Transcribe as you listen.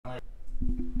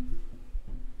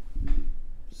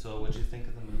So, what'd you think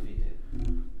of the movie,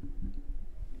 dude?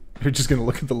 You're just gonna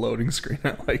look at the loading screen.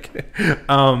 I like it.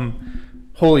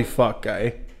 Holy fuck,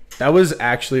 guy. That was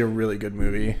actually a really good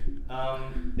movie.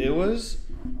 It was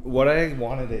what I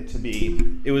wanted it to be.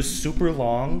 It was super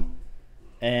long,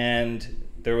 and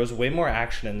there was way more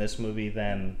action in this movie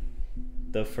than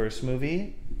the first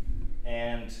movie.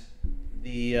 And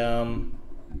the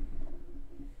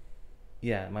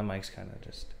yeah, my mic's kind of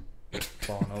just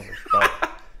falling over,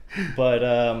 but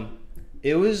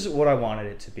it was what I wanted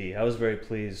it to be. I was very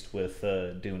pleased with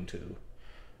Dune 2.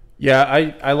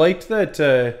 Yeah, I liked that.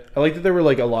 I liked that there were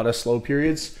like a lot of slow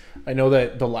periods. I know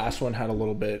that the last one had a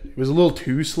little bit. It was a little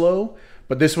too slow,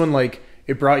 but this one, like,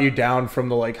 it brought you down from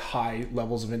the like high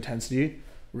levels of intensity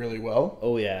really well.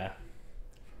 Oh yeah,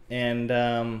 and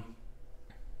well,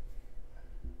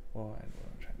 what I'm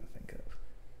trying to think of,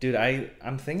 dude.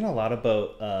 I'm thinking a lot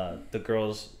about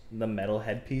the metal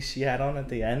headpiece she had on at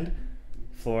the end.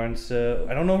 Florence,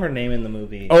 I don't know her name in the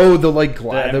movie. Oh, the like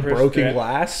the broken Empress,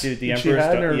 glass. dude. The she Emperor's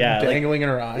had her yeah, dangling like, in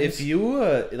her eyes. If you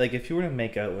if you were to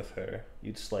make out with her,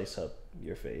 you'd slice up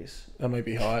your face. That might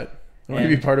be hot. That might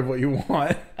be part of what you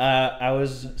want. I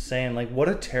was saying, like, what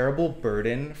a terrible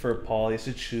burden for Paul is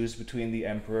to choose between the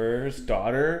Emperor's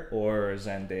daughter or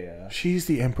Zendaya. She's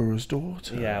the Emperor's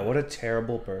daughter. Yeah, what a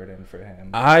terrible burden for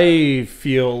him. I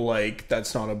feel like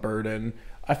that's not a burden.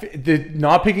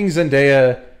 Not picking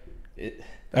Zendaya.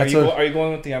 Are you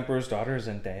going with the Emperor's daughter or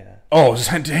Zendaya? Oh,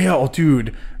 Zendaya. Oh,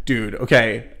 dude.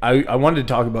 Okay, I wanted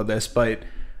to talk about this, but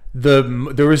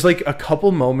there was like a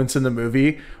couple moments in the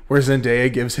movie where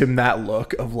Zendaya gives him that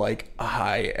look of like,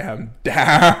 I am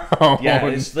down. Yeah,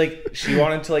 it's like she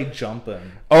wanted to like jump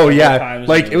him. Oh yeah,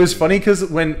 like it was funny because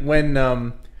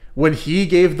when he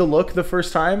gave the look the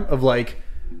first time of like,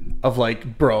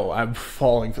 bro, I'm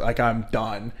falling, like I'm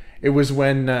done. It was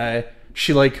when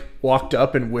she like walked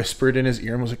up and whispered in his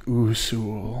ear and was like, "Ooh,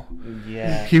 Sewell."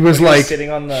 Yeah, he was like, sitting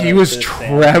on he was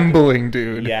trembling,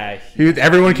 dude. Yeah,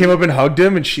 everyone came up and hugged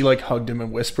him, and she like hugged him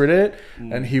and whispered it,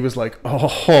 and he was like,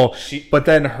 "Oh." But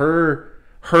then her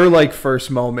like first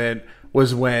moment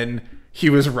was when he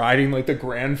was riding like the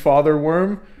grandfather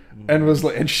worm, and was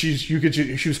like, and she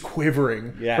was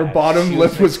quivering. Yeah, her bottom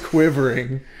lip was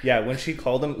quivering. Yeah, when she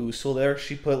called him Usul there,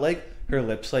 she put like her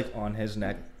lips like on his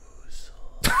neck.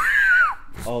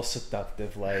 All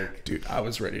seductive, like. Dude, I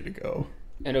was ready to go.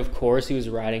 And of course, he was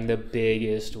riding the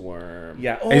biggest worm.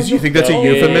 Yeah. Oh, you think that's a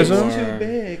euphemism? Too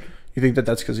big. You think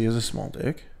that's because he has a small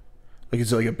dick? Like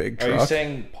it's like a big truck? Are you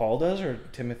saying Paul does or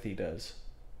Timothy does?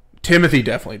 Timothy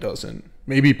definitely doesn't.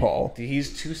 Maybe Paul.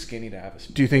 He's too skinny to have a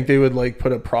small. Do you think they would like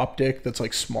put a prop dick that's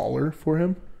like smaller for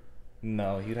him?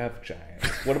 No, you'd have giant.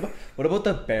 What about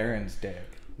the Baron's dick?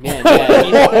 Man,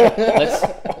 yeah,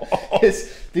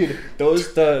 dude,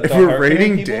 if we're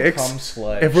rating dicks,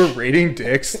 if we're rating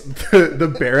dicks,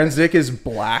 the Baron's dick is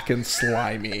black and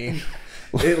slimy.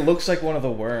 It looks like one of the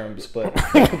worms, but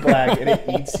black, and it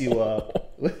eats you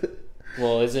up.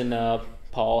 Well, isn't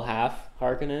Paul half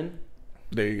Harkonnen?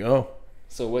 There you go.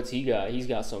 So what's he got? He's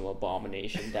got some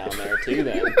abomination down there too,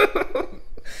 then.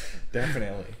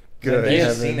 Definitely. Good.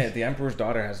 He's seen it. The Emperor's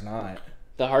daughter has not.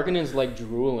 The Harkonnens like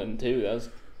drooling too. That was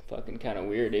fucking kind of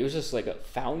weird. It was just like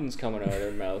fountains coming out of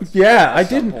their mouths. Yeah, I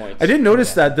didn't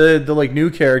notice that the like new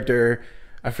character,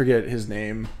 I forget his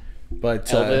name, but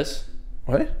Elvis.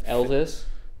 What? Elvis.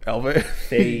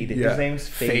 Fade. Yeah. His name's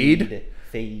Fade.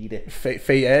 Fade.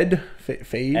 Fayed.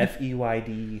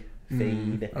 Feyd.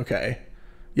 Fade. Okay.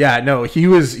 Yeah, no, he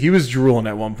was drooling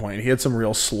at one point. He had some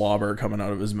real slobber coming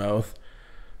out of his mouth,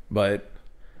 but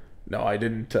no, I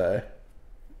didn't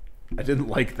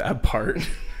like that part.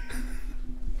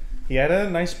 He had a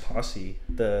nice posse,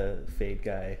 the Fade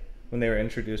guy. When they were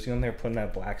introducing him, they were putting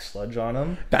that black sludge on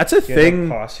him. That's a thing. A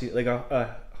posse, like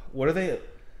what are they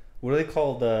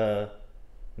called? When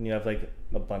you have like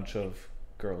a bunch of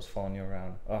girls following you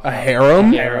around. A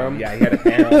harem? Harem. Yeah, he had a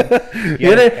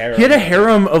harem. He had a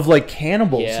harem of like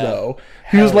cannibals though.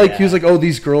 He was like, oh,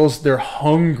 these girls, they're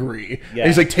hungry. Yeah. And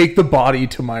he's like, take the body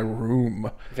to my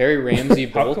room. Very Ramsay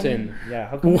Bolton.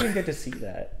 How come we didn't get to see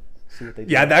that?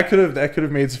 Yeah, that could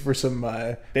have made for some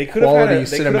they could quality have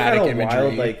had cinematic a imagery.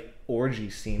 Wild like orgy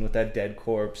scene with that dead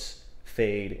corpse,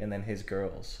 Fade, and then his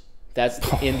girls. That's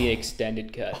in the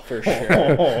extended cut for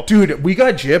sure. Dude, we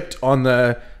got gypped on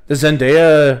the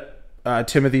Zendaya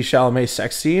Timothy Chalamet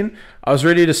sex scene. I was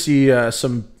ready to see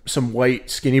some white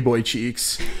skinny boy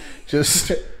cheeks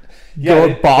just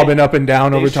bobbing up and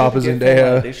down over top of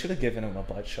Zendaya. They should have given him a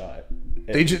butt shot.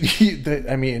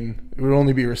 I mean, it would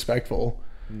only be respectful.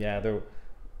 Yeah,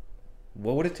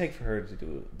 what would it take for her to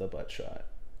do the butt shot?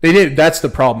 They didn't. That's the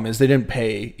problem, is they didn't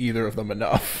pay either of them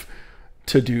enough.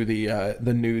 to do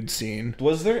the nude scene.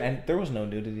 Was there? And there was no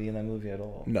nudity in that movie at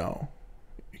all. No,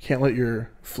 you can't let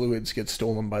your fluids get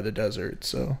stolen by the desert.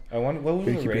 So I wonder what was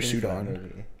the keep your rating suit for that on.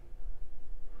 movie?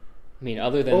 I mean,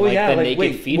 other than the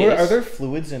naked fetus. Are there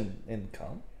fluids in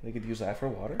cum? They could use that for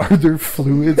water. Are there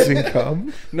fluids in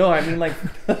cum? No, I mean like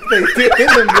they do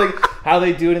it in the, like how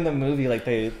they do it in the movie, like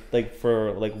they like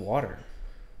for like water.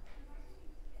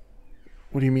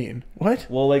 What do you mean? What?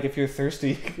 Well, like if you're thirsty,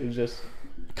 you can just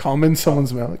cum in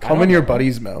someone's mouth. Cum in your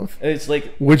buddy's mouth. It's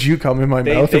like would you cum in my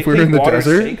mouth if we were in the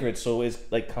desert? Sacred, so is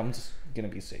like cum's gonna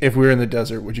be sacred. If we were in the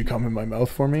desert, would you cum in my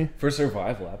mouth for me? For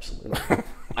survival, absolutely.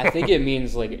 I think it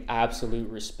means like absolute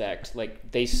respect.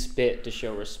 Like they spit to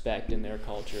show respect in their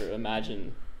culture.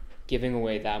 Imagine giving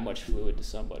away that much fluid to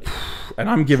somebody. And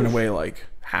I'm giving away like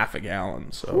half a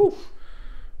gallon, so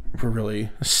we're really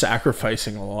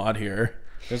sacrificing a lot here.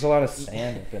 There's a lot of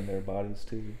sand up in their bodies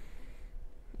too.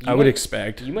 I would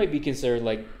expect. You might be considered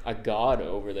like a god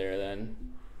over there then.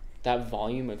 That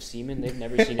volume of semen, they've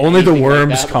never seen. Only the anything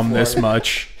worms like that come before. this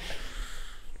much.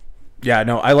 Yeah,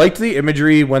 no, I liked the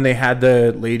imagery when they had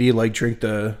the lady like drink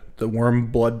the worm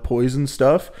blood poison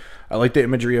stuff. I like the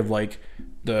imagery of like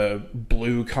the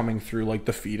blue coming through like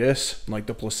the fetus, like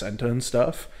the placenta and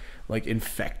stuff, like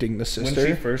infecting the sister.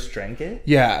 When she first drank it?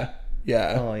 Yeah.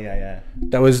 Oh yeah.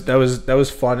 That was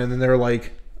fun. And then they were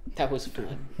like, that was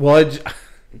fun. well,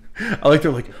 I like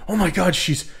they're like, oh my god,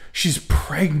 she's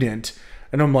pregnant,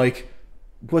 and I'm like,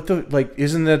 what the like?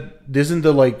 Isn't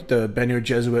the like the Beno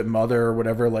Jesuit mother or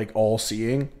whatever like all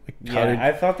seeing? Like,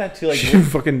 I thought that too. Like, she didn't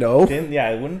fucking know.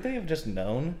 Wouldn't they have just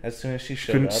known as soon as she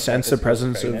showed Couldn't up? sense the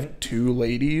presence of two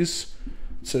ladies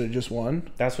instead of just one.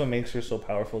 That's what makes her so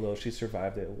powerful, though. She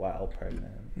survived it while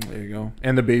pregnant. There you go,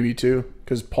 and the baby too,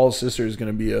 because Paul's sister is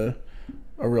gonna be a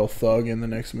real thug in the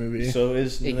next movie. So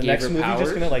is the next movie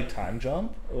just gonna like time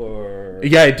jump or?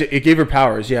 Yeah, it gave her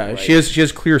powers. Yeah, right. She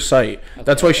has clear sight. Okay,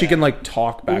 that's why she can like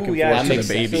talk back and forth to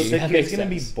the baby. So the kid's gonna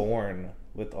be born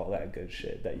with all that good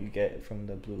shit that you get from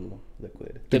the blue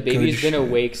liquid. The baby's been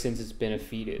awake since it's been a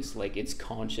fetus. Like it's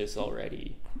conscious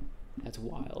already. That's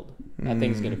wild. That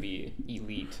thing's gonna be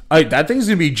elite. That thing's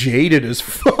gonna be jaded as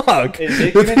fuck.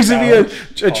 That thing's gonna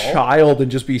be a child and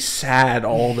just be sad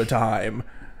all the time.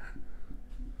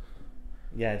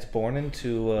 Yeah, it's born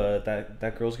into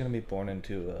that girl's gonna be born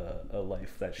into a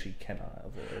life that she cannot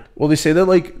avoid. Well, they say that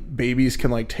like babies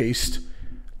can like taste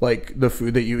like the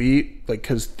food that you eat, like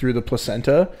because through the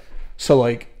placenta. So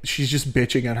like she's just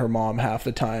bitching at her mom half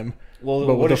the time. Well,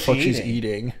 but what the fuck she's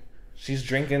eating? She's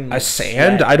drinking a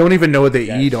sand. I don't even know what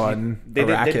they eat on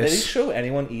Arrakis. Did they show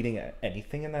anyone eating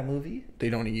anything in that movie?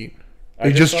 They don't eat.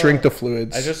 They just drink the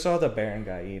fluids. I just saw the Baron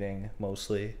guy eating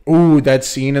mostly. Ooh, that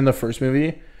scene in the first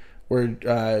movie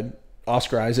where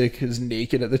Oscar Isaac is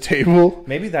naked at the table.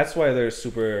 Maybe that's why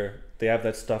they have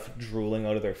that stuff drooling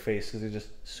out of their face because they're just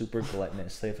super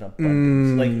gluttonous. They have an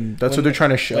abundance. Like that's what they're trying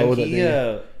to show.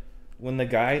 When the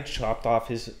guy chopped off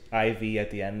his IV at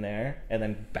the end there and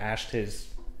then bashed his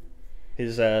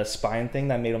spine thing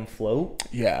that made him float.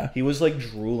 Yeah, he was like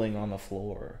drooling on the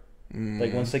floor.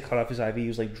 Like once they cut off his IV, he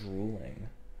was like drooling.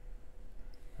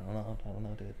 I don't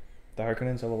know, dude. The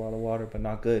Harkonnens have a lot of water, but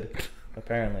not good.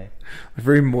 Apparently, they're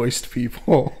very moist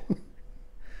people.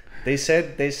 They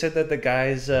said that the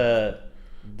guys, the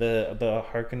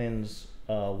Harkonnens'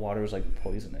 water was like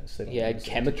poisonous. They don't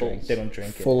chemicals. They don't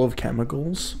drink it. Full of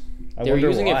chemicals. They're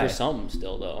using it for some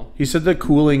still though. He said the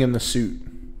cooling in the suit.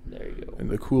 There you go. And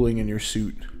the cooling in your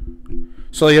suit.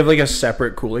 So you have like a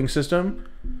separate cooling system.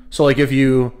 So like if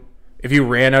you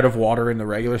ran out of water in the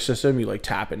regular system, you like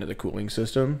tap into the cooling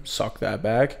system, suck that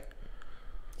back.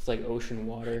 It's like ocean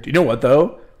water. Do you know what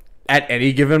though? At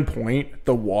any given point,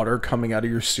 the water coming out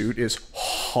of your suit is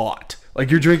hot.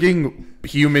 Like you're drinking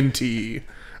human tea.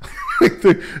 Like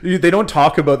they don't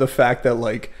talk about the fact that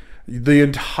like the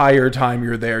entire time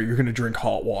you're there, you're gonna drink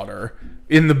hot water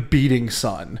in the beating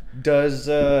sun. Does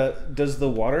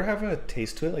the water have a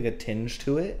taste to it, like a tinge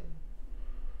to it?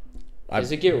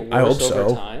 Does it get worse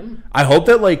over time? I hope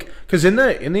that like because in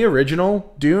the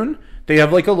original Dune, they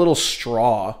have like a little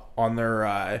straw on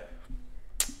their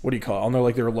what do you call it? On their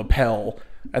like their lapel,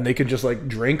 and they can just like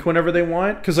drink whenever they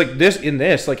want. Because like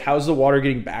this, like how's the water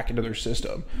getting back into their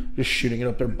system? Just shooting it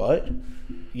up their butt?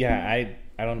 Yeah, I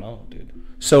don't know, dude.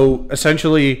 So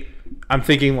essentially, I'm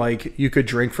thinking like you could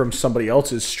drink from somebody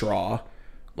else's straw,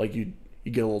 like you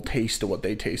get a little taste of what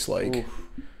they taste like. Oof.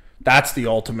 That's the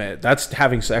ultimate. That's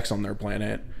having sex on their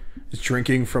planet. Is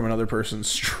drinking from another person's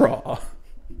straw.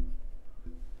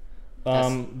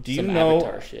 Do you some know?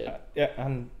 Avatar shit. Yeah,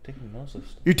 I'm taking notes of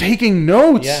stuff. You're taking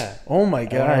notes. Yeah. Oh my I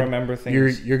god. wanna remember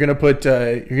things. You're gonna put.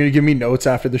 You're gonna give me notes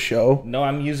after the show. No,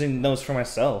 I'm using notes for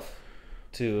myself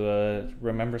to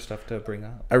remember stuff to bring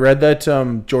up. I read that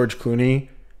George Clooney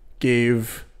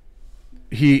gave.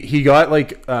 He got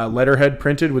like letterhead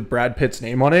printed with Brad Pitt's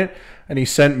name on it, and he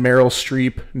sent Meryl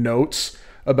Streep notes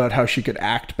about how she could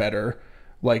act better,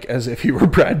 like as if he were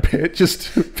Brad Pitt,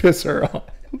 just to piss her off.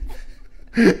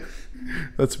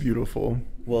 That's beautiful.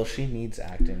 Well, she needs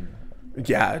acting.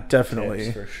 Yeah, definitely.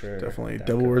 Tips for sure. Definitely. That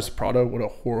Devil girl. Wears Prada, what a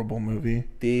horrible movie.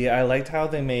 I liked how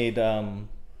they made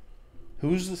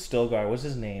who's the Stilgar? What's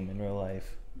his name in real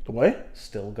life? The what?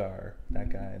 Stilgar. That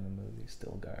guy in the movie,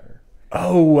 Stilgar.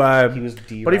 Oh, He was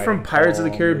buddy from Pirates of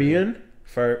the Caribbean?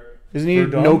 Isn't he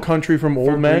Verdum? No Country from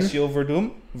Old Men?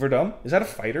 Fabricio Verdum? Is that a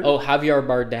fighter? Oh, Javier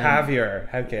Bardem.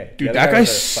 Javier. Okay. Dude, The that other guy guy's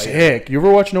was a fighter. sick. You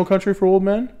ever watch No Country for Old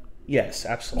Men? Yes,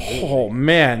 absolutely. Oh,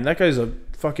 man. That guy's a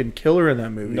fucking killer in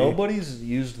that movie. Nobody's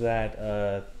used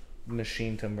that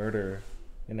machine to murder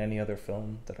in any other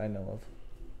film that I know of.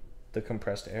 The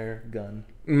compressed air gun.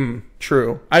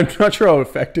 True. I'm not sure how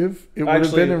effective it would have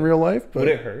Actually, been in real life, but Would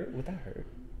it hurt? Would that hurt?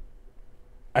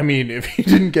 I mean, if he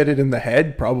didn't get it in the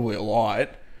head, probably a lot.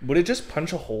 Would it just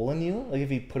punch a hole in you? Like if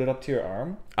he put it up to your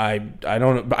arm? I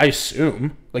don't know, but I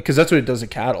assume, like, because that's what it does to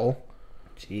cattle.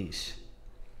 Jeez.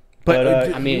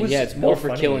 But I mean, was yeah, it's more so for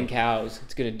funny. killing cows.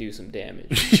 It's gonna do some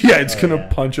damage. yeah, it's Oh, gonna yeah.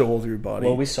 punch a hole through your body.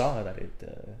 Well, we saw that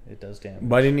it does damage.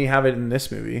 Why didn't he have it in this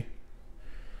movie?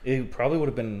 It probably would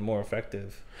have been more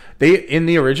effective. They in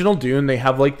the original Dune, they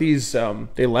have like these.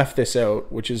 They left this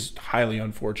out, which is highly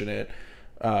unfortunate.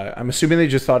 I'm assuming they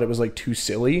just thought it was like too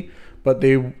silly. But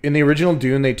they in the original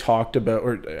Dune, they talked about,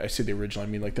 or I say the original, I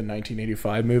mean like the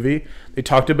 1985 movie. They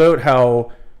talked about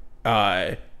how,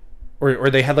 or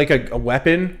they had like a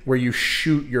weapon where you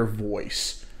shoot your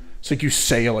voice. So like you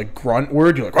say a like grunt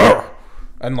word, you're like, "Arr!"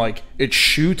 And like it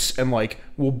shoots and like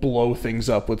will blow things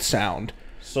up with sound.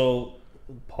 So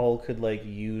Paul could like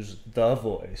use the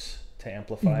voice to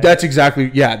amplify. That's exactly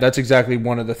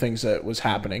one of the things that was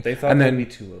happening. They thought and that'd then be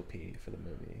too OP for the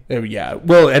movie. yeah,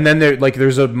 well, and then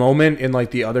there's a moment in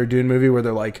like the other Dune movie where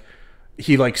they're like,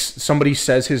 he like somebody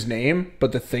says his name,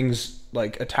 but the thing's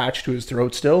like attached to his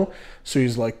throat still, so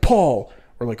he's like Paul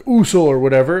or like Usul or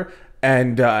whatever,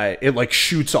 and it like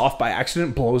shoots off by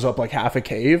accident, blows up like half a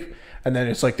cave. And then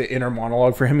it's like the inner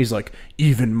monologue for him. He's like,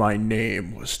 even my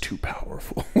name was too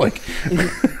powerful. Like,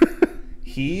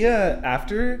 He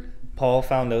after Paul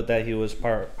found out that he was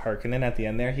Harkonnen at the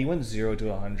end there, he went 0 to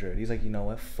 100. He's like, you know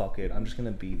what? Fuck it. I'm just gonna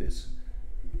be this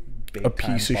big A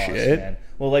piece of boss, shit? man.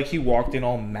 Well, like he walked in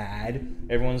all mad.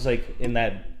 Everyone's like in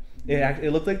that.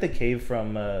 It looked like the cave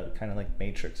from kind of like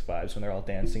Matrix vibes when they're all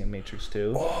dancing in Matrix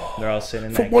 2. They're all sitting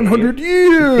in for that 100 cave.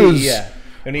 years. Yeah.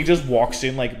 And he just walks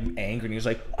in like angry and he's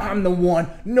like, I'm the one.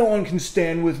 No one can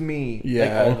stand with me. Yeah.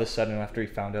 Like all of a sudden after he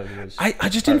found out he was. I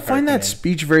just didn't find that Harkonnen.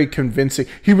 speech very convincing.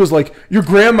 He was like, your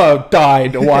grandma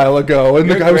died a while ago. And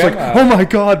the Your guy was like, grandma. oh my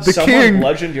God, the Someone king.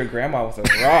 bludgeoned your grandma with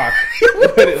a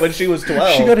rock when she was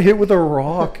 12. She got hit with a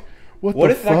rock. What What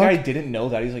the if fuck? that guy didn't know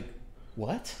that? He's like,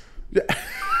 what?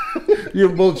 Yeah,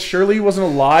 well, surely he wasn't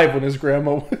alive when his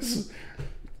grandma was.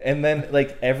 And then,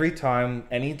 like, anytime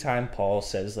Paul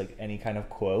says, like, any kind of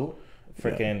quote,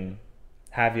 freaking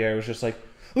Javier was just like,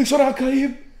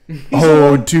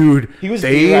 Oh, dude. he was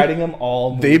deriding him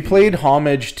all They movie. played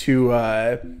homage to,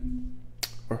 or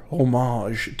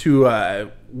homage to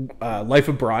Life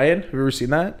of Brian. Have you ever seen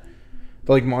that?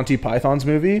 The, like, Monty Python's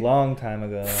movie? long time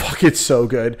ago. Fuck, it's so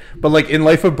good. But, like, in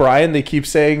Life of Brian, they keep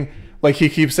saying... Like, he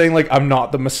keeps saying, like, I'm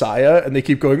not the Messiah. And they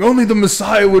keep going, only the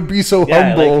Messiah would be so Yeah,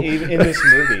 humble. like, even in this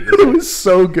movie. It was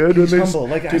so good. He's when they, humble,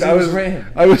 like, dude, as I it was was written.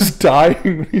 I was dying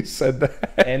when he said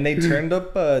that. And they turned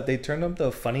up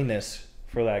the funniness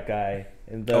for that guy.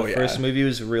 In the Oh, yeah. first movie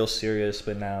was real serious,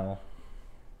 but now...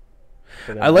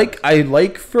 I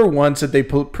like for once that they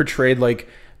portrayed, like,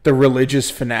 the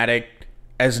religious fanatic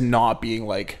as not being,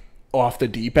 like, off the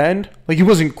deep end. Like, he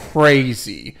wasn't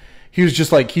crazy. He was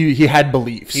just, like, he had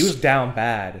beliefs. He was down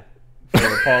bad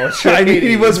for Paul I mean,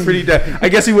 he was pretty dead. I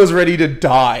guess he was ready to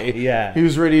die. Yeah. He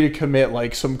was ready to commit,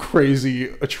 like, some crazy,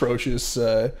 atrocious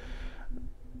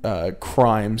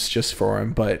crimes just for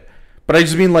him. But I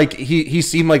just mean, like, he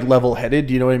seemed, like, level-headed.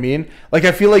 Do you know what I mean? Like,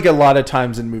 I feel like a lot of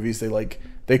times in movies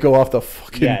they go off the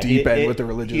fucking deep end with the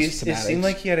religious It fanatics. seemed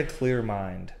like he had a clear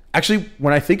mind. Actually,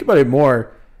 when I think about it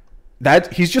more,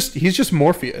 that he's just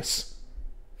Morpheus.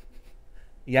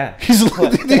 Yeah. He's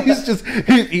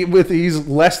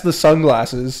less the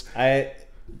sunglasses.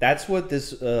 that's what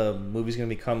this movie's gonna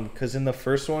become. Because in the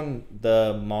first one,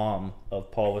 the mom of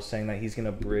Paul was saying that he's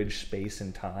gonna bridge space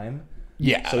and time.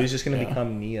 Yeah. So he's just gonna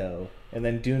become Neo, and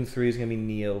then Dune 3 is gonna be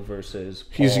Neo versus.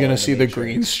 Paul He's gonna see the Matrix.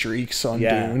 green streaks on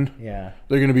Yeah, Dune. yeah.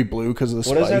 They're gonna be blue because of the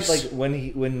What spice. does that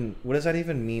what does that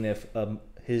even mean if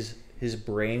his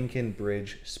brain can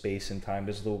bridge space and time?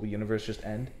 Does the universe just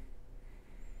end?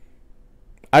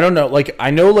 I don't know. Like I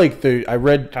know, like I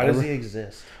read. How does he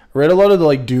exist? I read a lot of the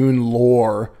like Dune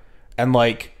lore, and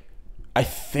like I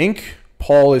think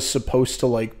Paul is supposed to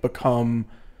like become.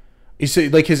 He's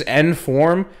like his end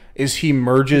form is he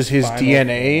merges his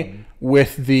DNA form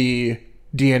with the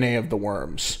DNA of the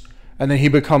worms, and then he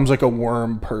becomes like a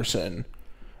worm person,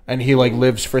 and he like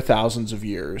lives for thousands of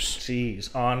years.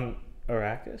 Jeez, on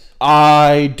Arrakis?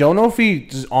 I don't know if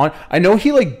he's on. I know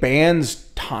he like bans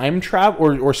time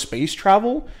travel or space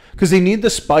travel because they need the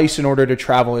spice in order to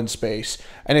travel in space,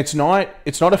 and it's not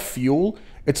a fuel.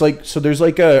 It's like, so there's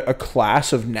like a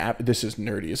class of this is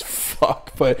nerdy as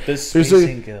fuck, but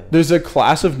there's a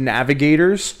class of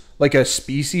navigators, like a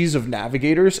species of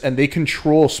navigators, and they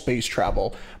control space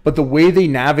travel. But the way they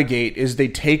navigate is they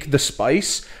take the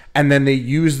spice and then they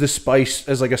use the spice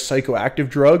as like a psychoactive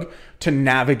drug to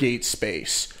navigate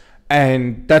space.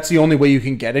 And that's the only way you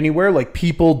can get anywhere. Like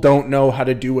people don't know how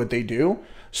to do what they do.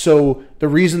 So the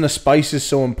reason the spice is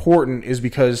so important is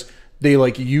because they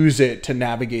like use it to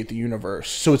navigate the universe.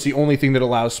 So it's the only thing that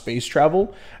allows space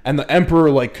travel, and the Emperor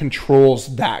like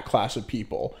controls that class of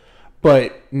people.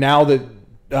 But now that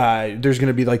there's going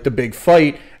to be like the big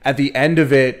fight at the end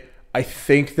of it, I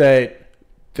think that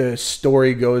the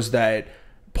story goes that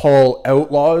Paul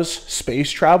outlaws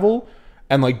space travel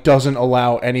and like doesn't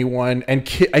allow anyone, and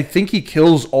I think he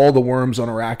kills all the worms on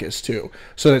Arrakis too,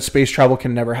 so that space travel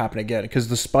can never happen again, because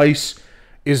the spice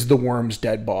is the worms'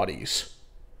 dead bodies.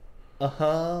 That's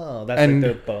and like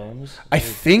their bones. I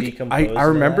think I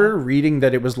remember reading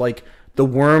that it was like the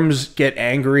worms get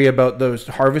angry about those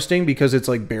harvesting because it's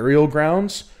like burial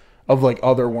grounds of like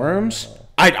other worms.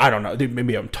 I don't know.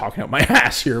 Maybe I'm talking out my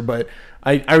ass here, but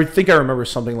I think I remember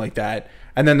something like that.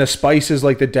 And then the spice is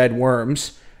like the dead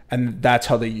worms, and that's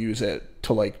how they use it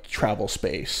to like travel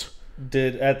space.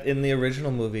 In the original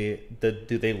movie,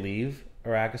 do they leave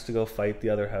Arrakis to go fight the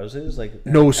other houses? Like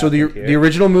no, so the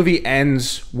original movie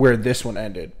ends where this one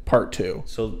ended, part 2.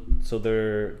 So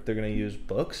they're gonna use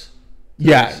books.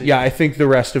 Yeah, I think the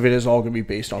rest of it is all gonna be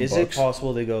based on books. Is it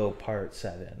possible they go part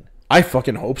 7? I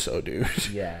fucking hope so, dude.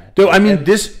 Yeah. Dude, I mean,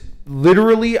 this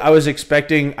literally, I was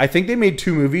expecting. I think they made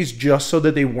 2 movies just so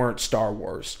that they weren't Star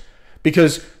Wars,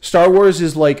 because Star Wars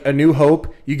is like A New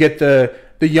Hope. You get the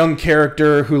young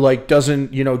character who like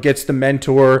doesn't, gets the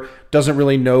mentor, doesn't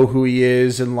really know who he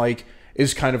is, and like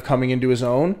is kind of coming into his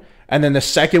own. And then the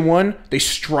second one, they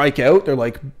strike out. They're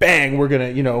like, bang, we're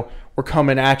gonna, we're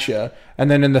coming at you.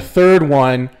 And then in the third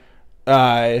one,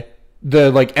 the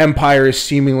like Empire is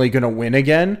seemingly gonna win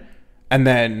again, and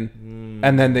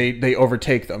then they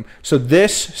overtake them. So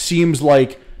this seems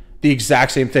like the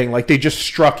exact same thing. Like they just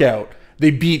struck out.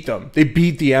 They beat them. They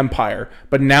beat the Empire.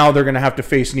 But now they're going to have to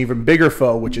face an even bigger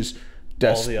foe, which is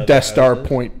Death Star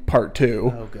Part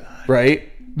 2. Oh, God.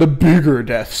 Right? The bigger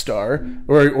Death Star.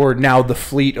 Or now the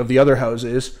fleet of the other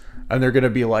houses. And they're going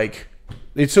to be like...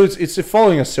 It's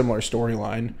following a similar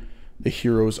storyline. The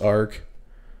hero's arc.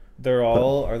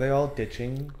 Are they all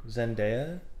ditching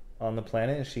Zendaya on the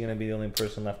planet? Is she going to be the only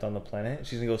person left on the planet?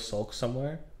 She's going to go sulk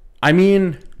somewhere? I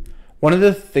mean, one of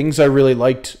the things I really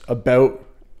liked about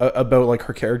like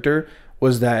her character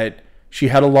was that she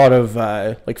had a lot of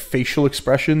like facial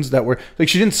expressions that were like,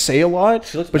 she didn't say a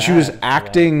lot, but she was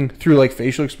acting through like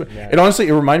facial expressions. Yeah.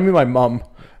 It reminded me of my mom.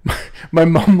 My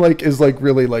mom like is like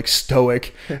really like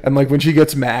stoic, and like when she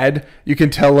gets mad, you can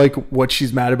tell like what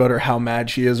she's mad about or how mad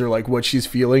she is or like what she's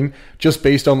feeling just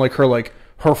based on like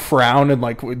her frown and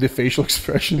like the facial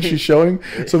expression she's showing.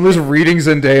 So I'm just reading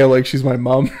Zendaya like she's my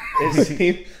mom. It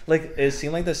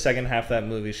seemed like the second half of that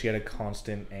movie, she had a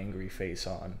constant angry face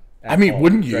on. I mean,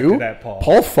 wouldn't you?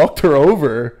 Paul fucked her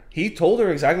over. He told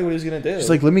her exactly what he was gonna do. He's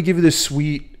like, let me give you this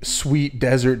sweet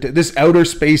desert, this outer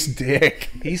space dick.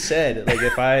 He said, like,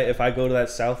 if I go to that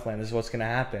Southland, this is what's gonna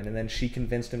happen, and then she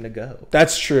convinced him to go.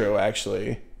 That's true,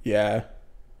 actually. Yeah.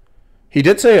 He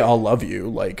did say, "I'll love you."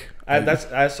 Like, I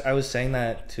was saying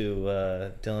that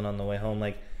to Dylan on the way home.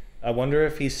 Like, I wonder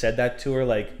if he said that to her,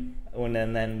 like,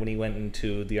 when he went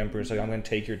into the Emperor's, like, I'm gonna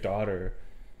take your daughter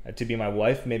to be my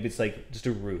wife. Maybe it's like just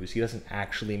a ruse. He doesn't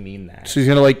actually mean that. So he's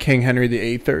gonna like King Henry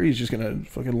VIII, or he's just gonna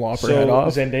fucking lop her head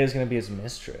off. Zendaya's gonna be his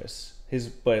mistress. You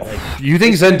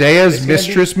think Zendaya's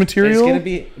mistress material? It's gonna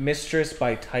be mistress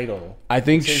by title. I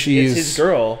think it's his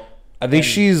girl. I think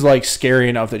she's like scary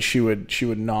enough that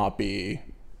she'd not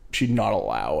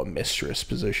allow a mistress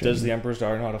position. Does the Emperor's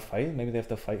daughter know how to fight? Maybe they have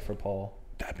to fight for Paul.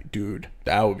 Dude,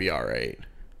 that would be all right.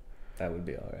 That would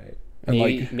be all right.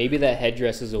 And maybe that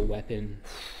headdress is a weapon.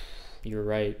 You're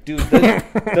right, dude.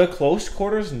 The close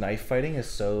quarters knife fighting is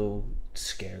so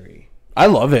scary. I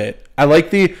love it. I like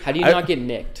the. How do you not get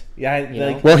nicked?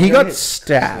 Yeah, well, he got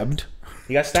stabbed.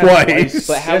 He got stabbed twice.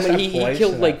 But how many? He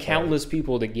killed like countless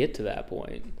people to get to that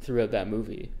point throughout that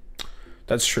movie.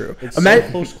 That's true. It's so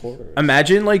close quarters.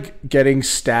 Imagine like getting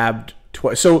stabbed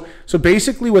twice. So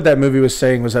basically, what that movie was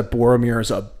saying was that Boromir is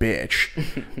a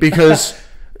bitch because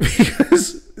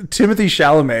Timothy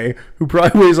Chalamet, who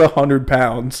probably weighs 100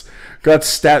 pounds, got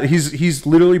stabbed. He's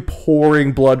literally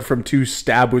pouring blood from 2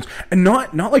 stab wounds, and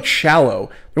not like shallow.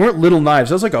 They weren't little knives.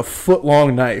 That was like a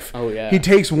foot-long knife. Oh yeah. He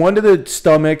takes one to the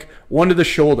stomach, one to the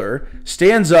shoulder,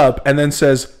 stands up, and then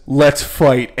says, "Let's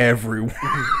fight,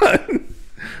 everyone."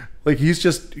 Like, he's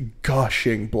just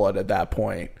gushing blood at that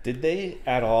point. Did they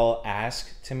at all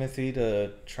ask Timothy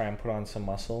to try and put on some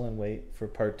muscle and wait for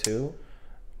part 2?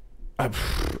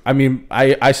 I mean,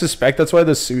 I suspect that's why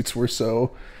the suits were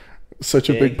such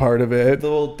a big part of it.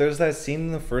 Well, there's that scene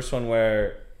in the first one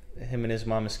where him and his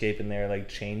mom escape and they're like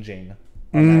changing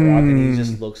on that rock, and he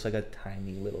just looks like a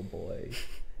tiny little boy.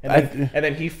 And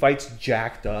then he fights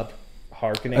jacked up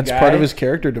Harkonnen guy. That's part of his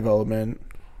character development.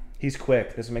 He's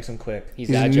quick. This makes him quick.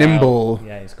 He's agile. Nimble.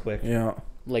 Yeah, he's quick. Yeah.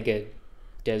 Like a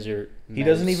desert He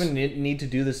doesn't even need to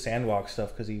do the sandwalk stuff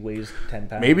because he weighs 10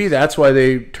 pounds. Maybe that's why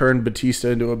they turned Batista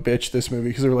into a bitch this movie,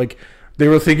 because they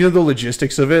were thinking of the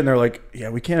logistics of it, and they're like, yeah,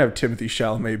 we can't have Timothy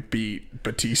Chalamet beat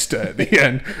Batista at the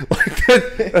end. Like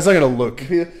that's not gonna look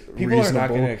People reasonable. are not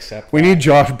gonna accept We that. need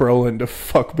Josh Brolin to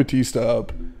fuck Batista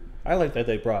up. I like that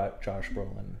they brought Josh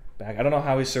Brolin back. I don't know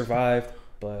how he survived,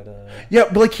 but yeah,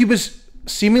 but like he was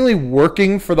seemingly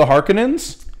working for the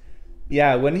Harkonnens.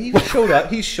 yeah, when he showed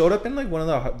up in like one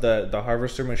of the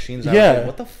harvester machines. I was like,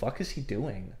 what the fuck is he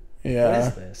doing? Yeah, what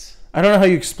is this? I don't know how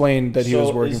you explained that he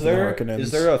was working for the Harkonnens.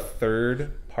 Is there a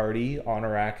third party on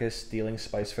Arrakis stealing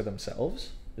spice for themselves?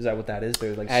 Is that what that is?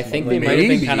 They're like, I think smuggling- they might have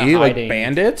been kind of like hiding.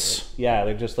 bandits. Yeah,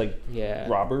 they're just like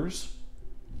robbers.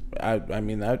 I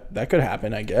mean that could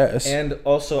happen, I guess. And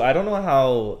also, I don't know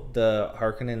how the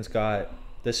Harkonnens got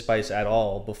the spice at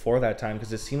all before that time,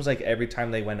 because it seems like every time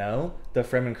they went out, the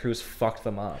Fremen crews fucked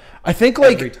them up. I think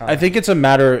it's a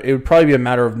matter. It would probably be a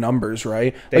matter of numbers,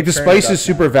 right? Like the spice is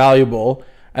super valuable,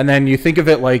 and then you think of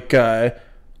it like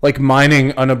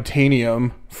mining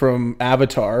unobtainium from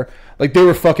Avatar. Like they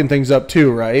were fucking things up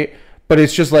too, right? But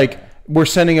it's just like we're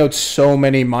sending out so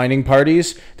many mining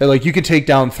parties that like you could take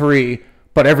down 3,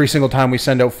 but every single time we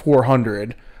send out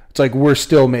 400. It's like we're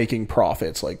still making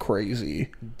profits like crazy.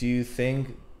 Do you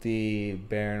think the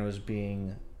Baron was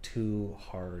being too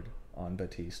hard on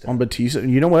Batista? On Batista?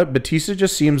 You know what? Batista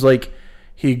just seems like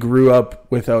he grew up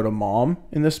without a mom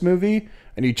in this movie,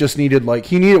 and he just needed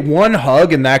one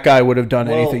hug, and that guy would have done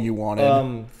anything you wanted.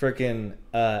 Freaking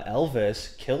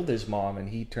Elvis killed his mom, and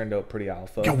he turned out pretty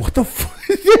alpha. Yo, what the fuck?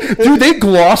 Dude, they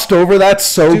glossed over that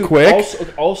so quick.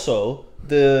 Also,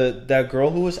 that girl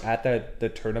who was at the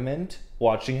tournament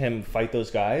watching him fight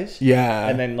those guys,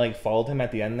 and then like followed him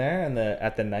at the end there and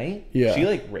at the night, she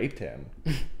like raped him.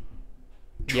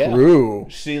 True.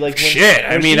 She like she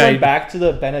went back to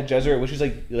the Bene Gesserit, which is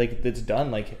like it's done.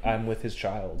 Like I'm with his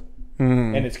child,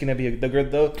 and it's gonna be the girl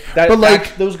though.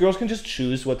 Those girls can just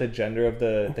choose what the gender of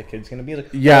the kid's gonna be.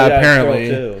 Like,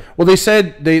 apparently. Well, they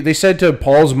said to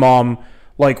Paul's mom,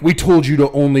 like, we told you to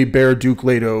only bear Duke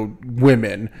Leto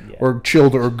women or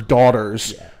children or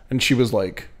daughters, and she was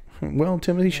like, well,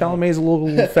 Timothy Chalamet's a little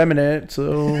effeminate,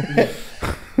 so.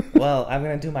 Well, I'm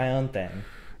gonna do my own thing.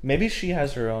 Maybe she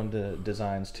has her own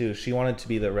designs too. She wanted to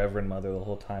be the Reverend Mother the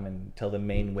whole time and tell the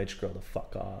main witch girl to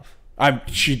fuck off.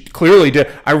 She clearly did.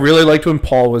 I really liked when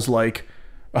Paul was like,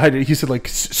 he said like,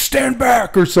 stand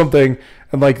back or something,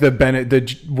 and like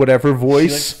the whatever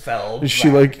voice. She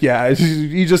like fell.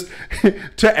 He just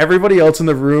to everybody else in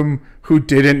the room who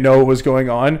didn't know what was going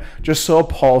on, just saw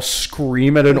Paul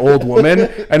scream at an old woman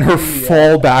and her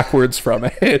fall backwards from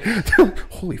it.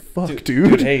 Holy fuck,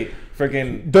 dude. Hey,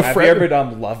 freaking Javier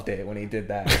Bardem loved it when he did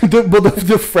that.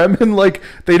 the Fremen, like,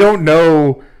 they don't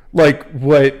know like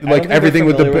what, like everything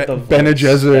with the Bene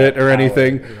Gesserit or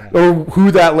anything, or who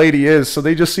that lady is. So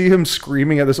they just see him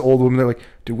screaming at this old woman. They're like,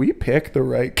 "Do we pick the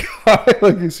right guy?"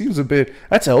 Like, it seems a bit.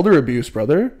 That's elder abuse,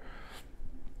 brother.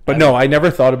 But no, I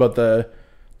never thought about the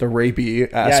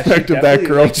rapey aspect of that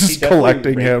girl just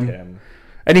collecting him.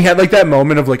 And he had like that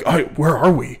moment of like, "Oh, where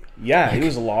are we?" Yeah, he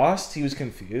was lost. He was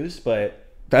confused, but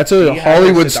That's a He had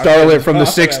Hollywood a seduction starlet from the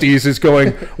problem. 60s is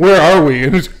going, where are we?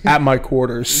 And it's at my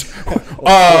quarters.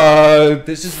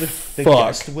 This is the fuck.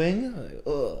 guest wing? Like,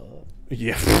 ugh.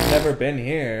 Yeah. Never been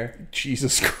here.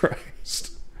 Jesus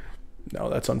Christ. No,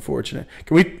 that's unfortunate.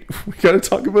 Can we gotta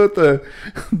talk about the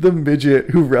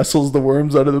midget who wrestles the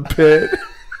worms out of the pit?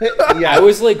 I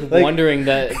was like wondering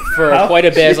that for quite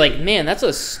a bit. I was like, man, that's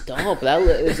a stump.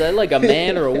 Is that like a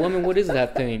man or a woman? What is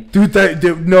that thing? Dude,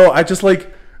 no, I just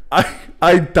like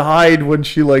I died when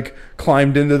she like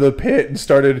climbed into the pit and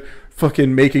started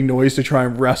fucking making noise to try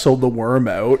and wrestle the worm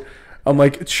out. I'm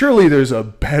like, surely there's a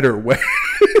better way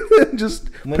than just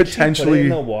When potentially she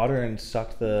put it in the water and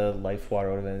sucked the life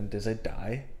water out of it, does it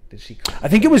die? Did she? I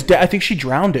think it was I think she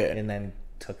drowned it. And then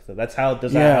took the. That's how.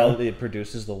 Does that how it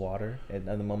produces the water at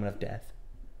the moment of death?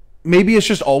 Maybe it's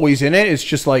just always in it. It's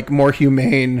just like more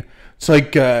humane. It's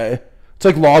like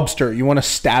lobster. You want to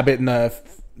stab it in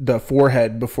the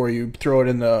forehead before you throw it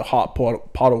in the hot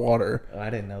pot of water. Oh, I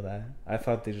didn't know that. I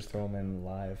thought they just throw them in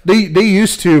live. They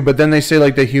used to, but then they say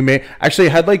like the humane. Actually,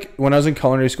 I had like when I was in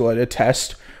culinary school, I had a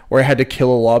test where I had to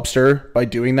kill a lobster by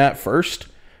doing that first,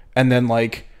 and then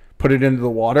like put it into the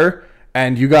water.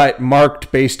 And you got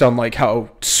marked based on like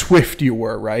how swift you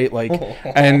were, right? Like,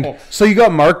 and so you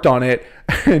got marked on it,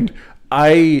 and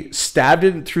I stabbed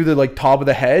it through the like top of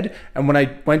the head. And when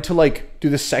I went to like do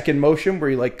the second motion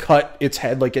where you like cut its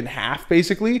head like in half,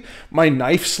 basically, my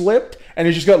knife slipped and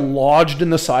it just got lodged in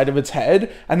the side of its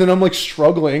head. And then I'm like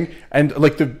struggling, and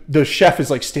like the chef is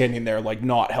like standing there like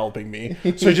not helping me.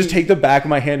 So I just take the back of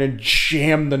my hand and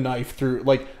jam the knife through.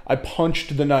 Like I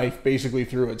punched the knife basically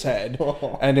through its head,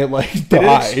 and it like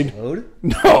died. Did it explode?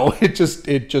 No, it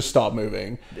just stopped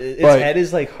moving. Its But- head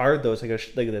is like hard though. It's like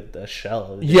a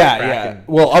shell. It's yeah, crack yeah. and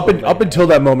Well, up explode until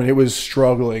that moment, it was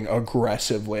struggling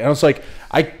aggressively. And I was like,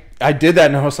 I did that,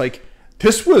 and I was like,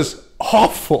 this was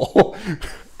awful.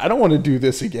 I don't want to do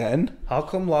this again. How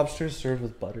come lobsters served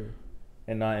with butter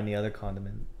and not any other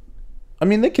condiment? I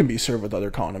mean, they can be served with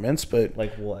other condiments, but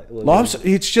Like what? lobster.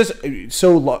 It's just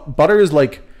butter is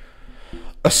like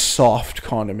a soft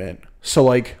condiment. So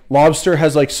like lobster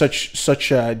has like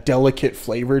such a delicate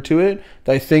flavor to it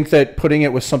that I think that putting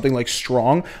it with something like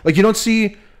strong, like you don't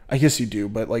see. I guess you do,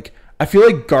 but like I feel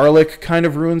like garlic kind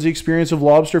of ruins the experience of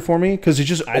lobster for me because it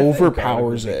just I think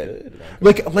overpowers garlic would it. be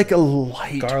good. Like a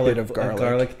light garlic, bit of garlic.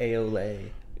 garlic aioli.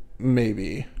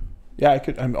 Maybe. Yeah, I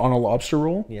could. I'm on a lobster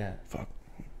roll. Yeah. Fuck.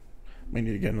 I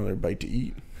need to get another bite to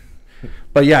eat.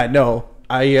 But yeah, no.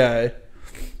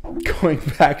 Going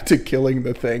back to killing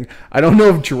the thing, I don't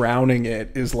know if drowning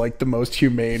it is like the most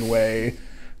humane way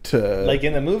to Like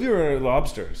in the movie or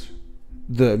lobsters?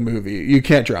 the movie. You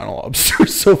can't drown a lobster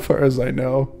so far as I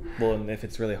know. Well, and if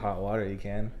it's really hot water, you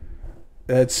can.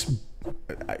 That's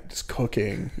just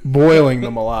cooking, boiling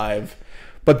them alive.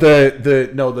 But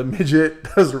the midget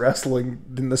that was wrestling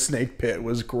in the snake pit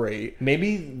was great.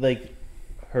 Maybe like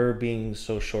her being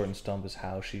so short and stump is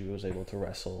how she was able to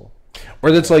wrestle.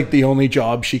 Or that's like the only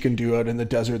job she can do out in the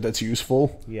desert that's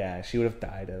useful. Yeah, she would have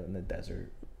died out in the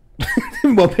desert.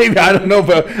 Well, maybe I don't know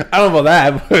about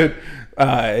that,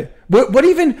 but what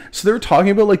even? So they were talking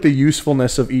about like the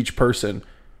usefulness of each person.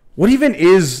 What even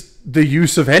is the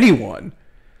use of anyone?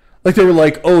 Like they were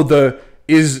like, oh,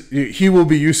 he will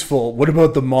be useful. What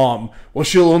about the mom? Well,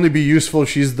 she'll only be useful if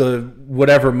she's the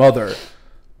whatever mother.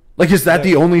 Like, is that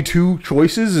the only two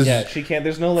choices? Yeah, she can't.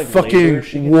 There's no like fucking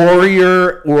she can,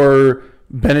 warrior or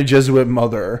Bene Gesserit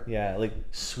mother. Yeah, like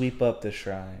sweep up the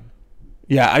shrine.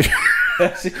 Yeah,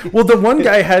 well, the one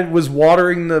guy was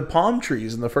watering the palm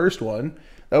trees in the first one.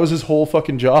 That was his whole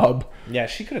fucking job. Yeah,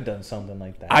 she could have done something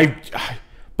like that.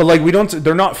 But like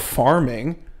they're not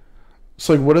farming.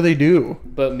 So like, what do they do?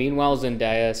 But meanwhile,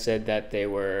 Zendaya said that they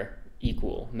were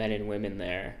equal, men and women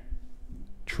there.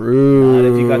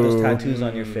 True. If you got those tattoos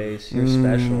on your face, you're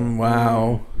special.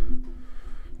 Wow.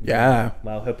 Yeah.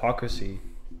 Wow, hypocrisy.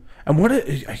 And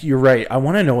you're right. I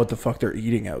want to know what the fuck they're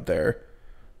eating out there.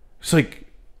 It's like,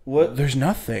 What? there's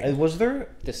nothing. Was there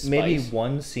The maybe spice.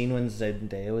 one scene when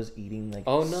Zendaya was eating like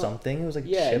Oh, no. something? It was like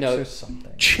Yeah, chips no. or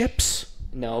something. Chips.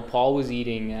 No, Paul was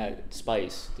eating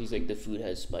spice. He's like, the food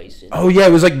has spice in it. Oh yeah,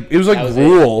 it was like That was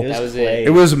gruel. it. That was clay. it.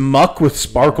 It was muck with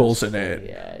sparkles in it.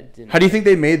 Yeah. It didn't, How do you think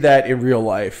they made that in real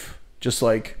life? Just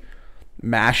like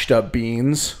mashed up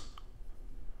beans.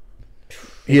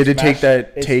 He had to take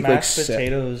like mashed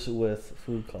potatoes with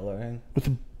food coloring,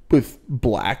 with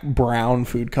brown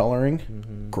food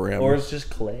coloring. Grim. or it's just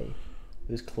clay.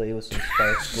 It was clay with some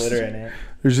sparks, glitter in it.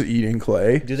 They're just eating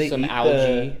clay. Do they Some eat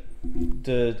algae.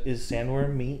 Is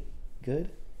sandworm meat good?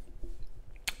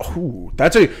 Ooh,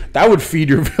 that would feed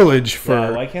your village for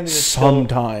Yeah, why can't they just some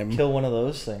time. Kill one of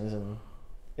those things, and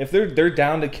If they're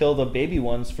down to kill the baby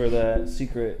ones for the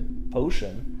secret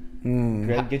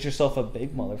potion, get yourself a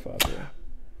big motherfucker.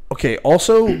 Okay,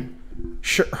 also,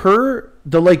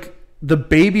 the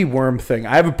baby worm thing,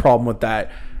 I have a problem with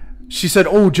that. She said,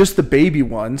 oh, just the baby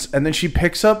ones. And then she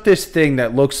picks up this thing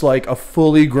that looks like a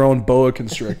fully grown boa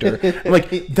constrictor. I'm like,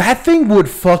 that thing would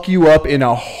fuck you up in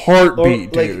a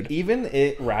heartbeat, dude. Even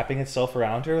it wrapping itself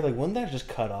around her, like, wouldn't that just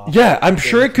cut off? Yeah, I'm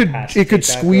sure it could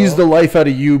squeeze the life out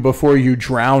of you before you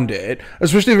drowned it.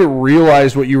 Especially if it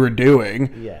realized what you were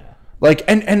doing. Yeah. Like,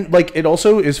 and like, it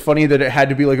also is funny that it had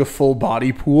to be like a full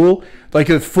body pool. Like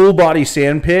a full body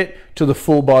sand pit to the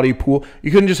full body pool. You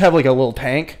couldn't just have like a little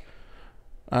tank.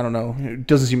 I don't know. It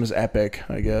doesn't seem as epic,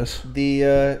 I guess.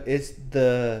 It's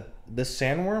the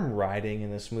sandworm riding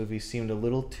in this movie seemed a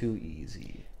little too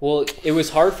easy. Well, it was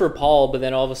hard for Paul, but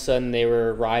then all of a sudden they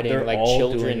were riding They're like all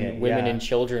children, women and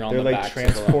children on They're the like back.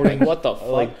 transporting Like, what the fuck?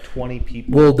 like 20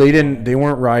 people. Well, they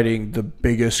weren't riding the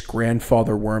biggest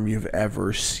grandfather worm you've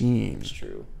ever seen. It's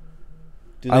true.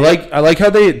 I like how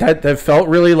that felt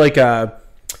really like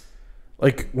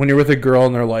when you're with a girl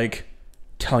and they're like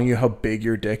telling you how big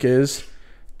your dick is.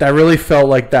 That really felt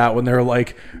like that when they were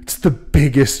like, it's the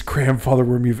biggest grandfather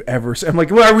worm you've ever seen. I'm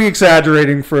like, well, are we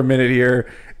exaggerating for a minute here?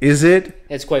 Is it?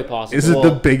 It's quite possible. Is it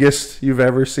the biggest you've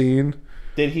ever seen?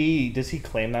 Does he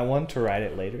claim that one to ride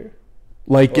it later?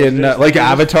 Like in like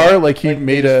Avatar, like he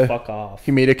made fuck off.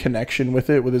 He made a connection with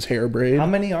it with his hair braid. How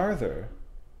many are there?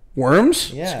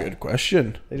 Worms? Yeah. That's a good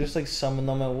question. They just like summon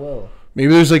them at will.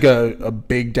 Maybe there's like a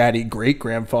big daddy great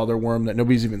grandfather worm that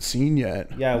nobody's even seen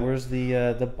yet. Yeah, where's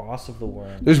the boss of the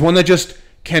worm? There's one that just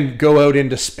can go out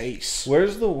into space.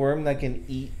 Where's the worm that can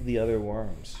eat the other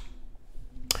worms?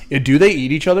 Yeah, do they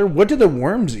eat each other? What do the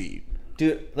worms eat?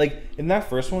 Dude, like in that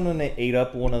first one when they ate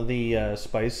up one of the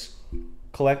spice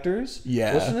collectors,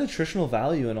 yeah, what's the nutritional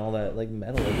value and all that like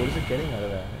metal? Like, what is it getting out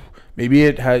of that? Maybe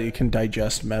it can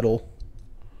digest metal.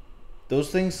 Those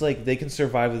things, like, they can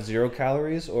survive with 0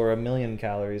 calories or 1,000,000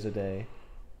 calories a day.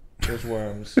 Those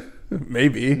worms.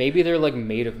 Maybe they're like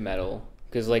made of metal.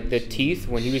 Because like the teeth,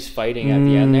 when he was fighting at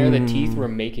the end there, the teeth were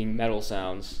making metal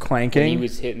sounds. Clanking? When he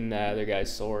was hitting the other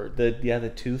guy's sword.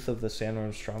 The tooth of the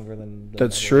sandworm is stronger than the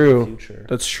That's true. In the future.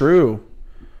 That's true.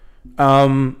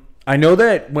 I know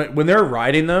that when they were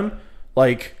riding them,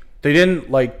 like, they didn't,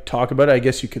 like, talk about it. I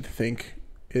guess you could think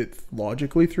it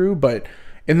logically through, but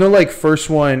in the like first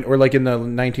one, or like in the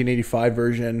 1985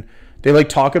 version, they like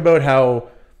talk about how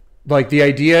like the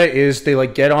idea is they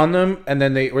like get on them and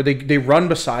then they run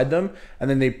beside them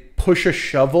and then they push a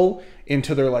shovel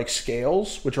into their like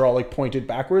scales, which are all like pointed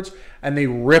backwards, and they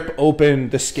rip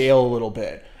open the scale a little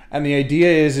bit. And the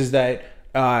idea is that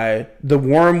the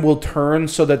worm will turn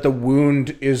so that the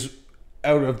wound is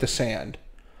out of the sand.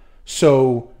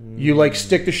 So you like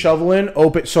stick the shovel in,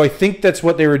 open. So I think that's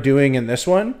what they were doing in this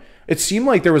one. It seemed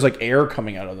like there was like air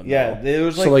coming out of them. Yeah, though. there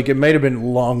was so like it might have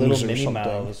been lungs little or mini something.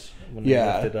 mouths when they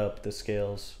lifted up the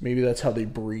scales. Maybe that's how they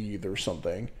breathe or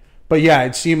something. But yeah,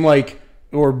 it seemed like,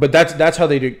 but that's how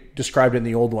they described it in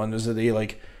the old one, is that they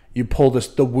like you pull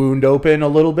the wound open a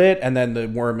little bit and then the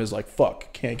worm is like,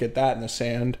 fuck, can't get that in the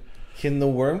sand. Can the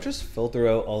worm just filter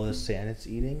out all the sand it's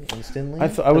eating instantly?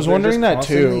 I was wondering that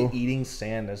too. Eating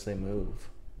sand as they move.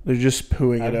 They're just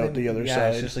pooing it out the other side. Yeah,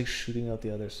 it's just like shooting out the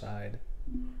other side.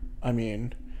 I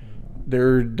mean,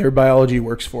 their biology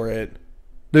works for it.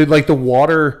 They're like the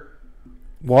water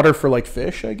for like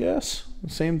fish, I guess.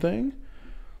 The same thing.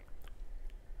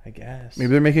 I guess.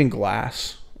 Maybe they're making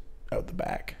glass out the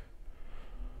back.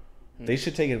 They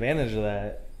should take advantage of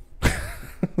that.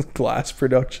 Glass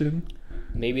production.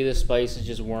 Maybe the spice is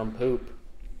just worm poop.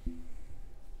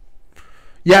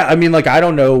 Yeah, I mean, like, I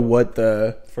don't know what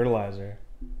the fertilizer.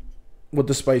 What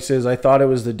the spice is. I thought it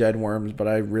was the dead worms, but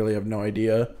I really have no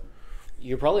idea.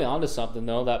 You're probably onto something,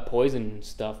 though. That poison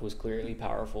stuff was clearly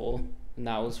powerful, and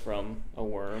that was from a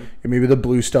worm. And maybe the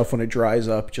blue stuff, when it dries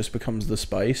up, just becomes the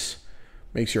spice.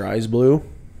 Makes your eyes blue.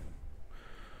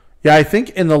 Yeah, I think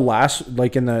in the last,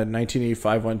 like in the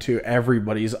 1985 one too,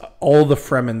 all the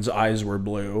Fremen's eyes were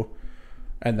blue.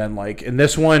 And then like in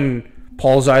this one,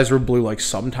 Paul's eyes were blue like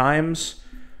sometimes.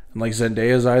 And like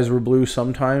Zendaya's eyes were blue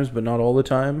sometimes, but not all the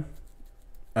time.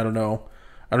 I don't know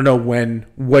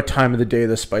what time of the day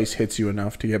the spice hits you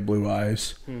enough to get blue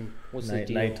eyes. What's the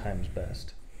deal? Nighttime's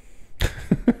best.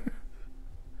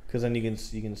 Because then you can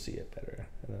see it better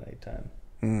in the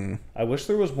nighttime. I wish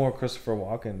there was more Christopher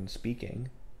Walken speaking.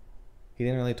 He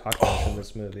didn't really talk much in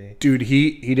this movie. Dude,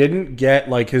 he didn't get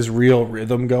like his real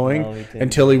rhythm going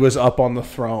until he was up on the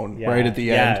throne right at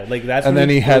the end. Yeah, like that's and when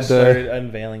then he had started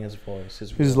unveiling his voice.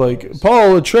 He's like,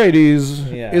 Paul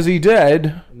Atreides, is he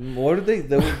dead? What did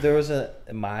they? There was a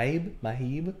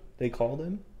Mahib. They called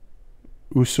him.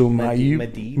 Medib.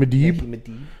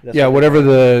 Yeah, whatever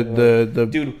the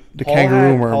dude. The Paul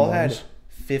kangaroo worm Paul was. had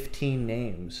 15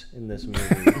 names in this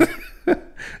movie.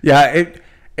 Yeah,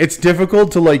 it's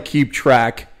difficult to like keep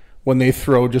track when they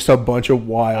throw just a bunch of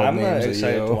wild names at you. I'm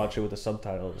excited to watch it with the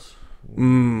subtitles.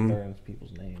 Learn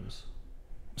people's names.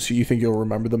 So you think you'll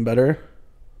remember them better?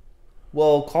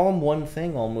 Well, call them one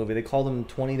thing all movie. They call them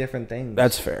 20 different things.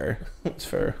 That's fair. That's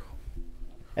fair.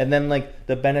 And then like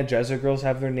the Bene Gesserit girls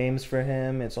have their names for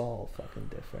him. It's all fucking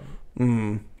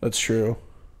different. That's true.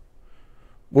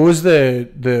 What was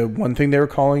the one thing they were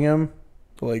calling him?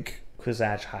 Like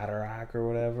Kwisatz Haderach or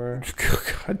whatever.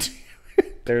 God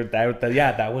damn it.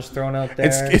 That was thrown out there.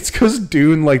 It's because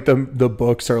Dune, like the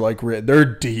books are like written. They're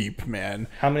deep, man.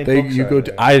 How many books are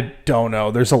there? I don't know.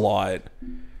 There's a lot.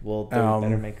 Well, they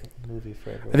better make a movie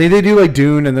for everyone. I think they do like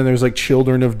Dune, and then there's like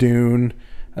Children of Dune,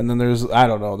 and then there's I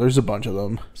don't know. There's a bunch of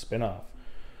them. Spin-off.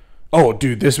 Oh,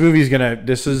 dude, this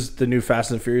is the new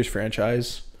Fast and Furious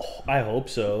franchise. Oh, I hope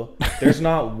so. There's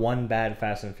not one bad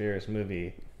Fast and Furious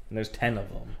movie, and there's 10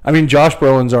 of them. I mean, Josh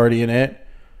Brolin's already in it.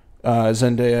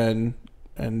 Zendaya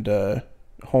and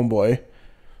homeboy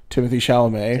Timothy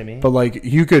Chalamet. Timmy? But like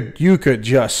you could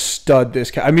just stud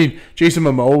this guy. I mean, Jason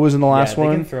Momoa was in the last one.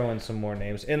 They can throw in some more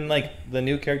names, and like the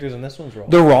new characters in this one's role.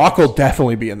 The Rock will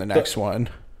definitely be in the next one.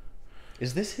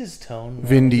 Is this his tone?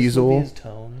 Vin Diesel. His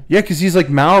tone? Yeah, because he's like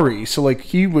Maori, so like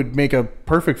he would make a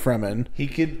perfect Fremen. He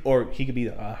could be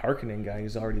a Harkonnen guy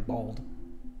who's already bald.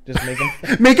 Just make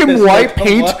him make him white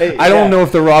paint. White. I don't know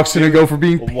if The Rock's gonna go for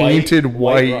being painted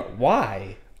white.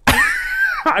 Why?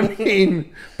 I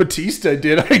mean, Batista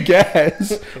did, I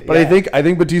guess, but Yeah. I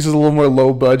think Batista's a little more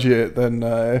low budget than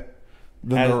The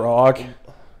Rock.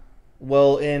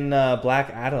 Well, in Black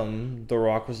Adam, The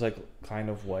Rock was like kind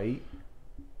of white.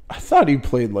 I thought he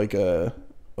played like a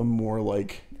more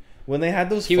like when they had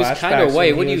those. He was kind of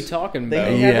white. What are you talking about?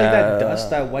 They had like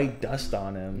that white dust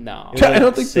on him. No, I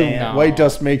don't think the white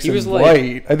dust makes him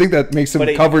white. I think that makes him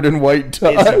covered in white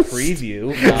dust. It's a preview.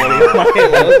 What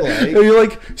it look like. You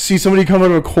like see somebody come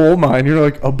out of a coal mine. You're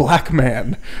like a black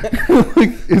man.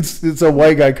 Like it's a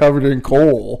white guy covered in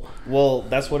coal. Well,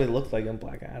 that's what it looked like in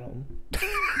Black Adam.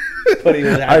 But he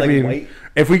had white.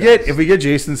 If we get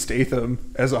Jason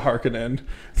Statham as a Harkonnen,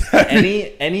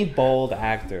 any bald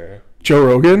actor, Joe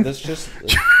Rogan. Let's just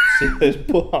see this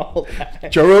bald actor.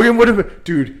 Joe Rogan would have,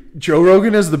 dude. Joe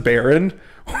Rogan as the Baron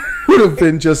would have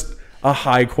been just a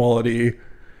high quality.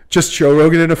 Just Joe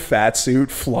Rogan in a fat suit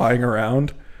flying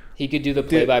around. He could do the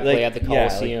play-by-play at the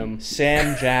Coliseum. Like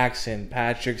Sam Jackson,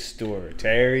 Patrick Stewart,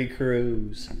 Terry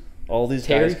Crews. All these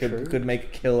guys could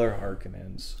make killer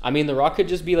Harkonnens. I mean, The Rock could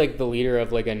just be like the leader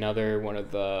of like another one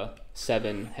of the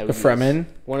 7 houses. The Fremen?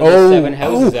 One of the 7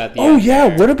 houses at the end. Oh, yeah.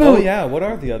 There. What about... Oh, yeah. What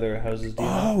are the other houses?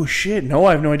 Oh, shit. No,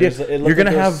 I have no idea. You're going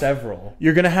to have several.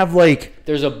 You're going to have like...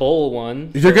 There's a bowl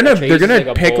one. They're going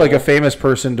to pick like a famous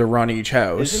person to run each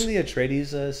house. Isn't the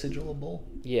Atreides sigil a bull?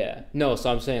 Yeah. No,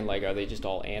 so I'm saying like, are they just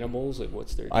all animals? Like,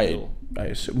 what's their deal? I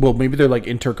assume, well, maybe they're like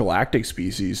intergalactic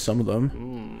species, some of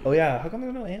them. Oh, yeah. How come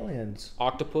there are no aliens?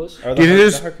 Octopus? Are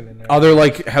there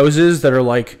like houses that are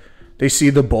like... They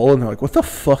see the bull and they're like, what the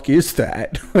fuck is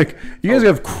that? Like, you guys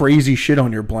have crazy shit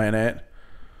on your planet.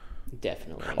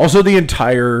 Definitely. Also, the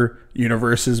entire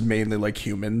universe is mainly like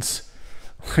humans.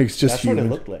 Like, it's just That's what it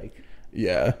looked like.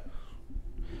 Yeah.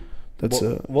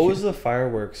 What was the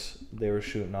fireworks they were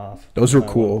shooting off? Those were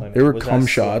cool. They were cum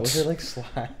shots. Was it like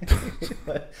slime?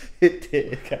 It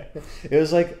did. It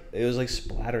was like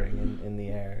splattering in the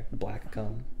air. Black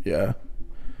cum. Yeah.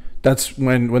 That's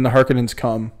when the Harkonnens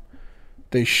come.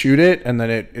 They shoot it, and then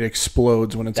it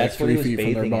explodes when it's like 3 feet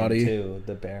from their body. Too,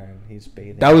 the Baron, he's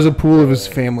bathing. That was a pool of his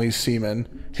family's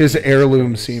semen, his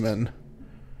heirloom semen.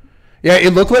 Yeah,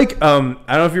 it looked like I don't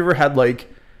know if you ever had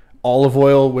like olive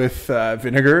oil with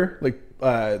vinegar, like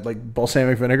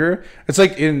balsamic vinegar. It's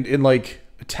like in like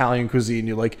Italian cuisine,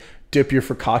 you like dip your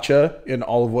focaccia in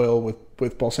olive oil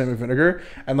with balsamic vinegar,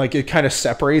 and like it kind of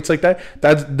separates like that.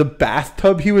 That's the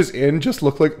bathtub he was in. Just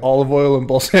looked like olive oil and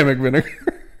balsamic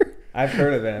vinegar. I've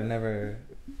heard of it. I've never.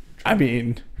 I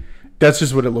mean, that's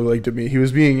just what it looked like to me. He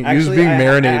was being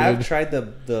marinated. I've tried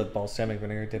the balsamic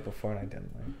vinegar dip before, and I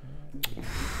didn't like it.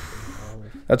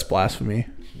 That's blasphemy.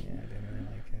 Yeah, I didn't really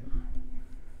like it.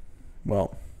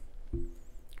 Well.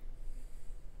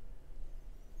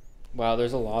 Wow,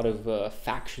 there's a lot of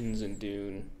factions in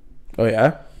Dune. Oh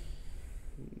yeah.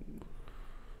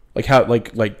 Like how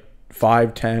like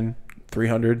 5, 10,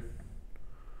 300,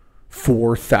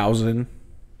 4,000.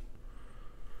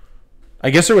 I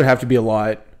guess there would have to be a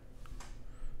lot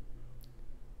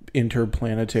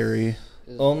interplanetary.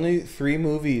 Only 3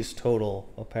 movies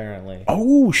total, apparently.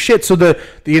 Oh shit! So the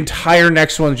entire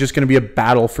next one is just going to be a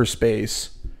battle for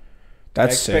space.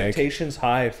 That's Expectations sick.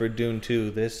 high for Dune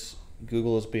 2. This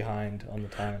Google is behind on the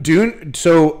time. Dune.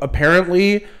 So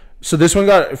apparently, this one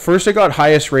got it got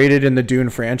highest rated in the Dune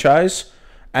franchise,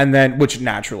 and then which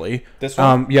naturally, this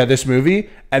one, this movie,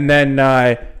 and then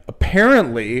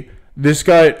apparently this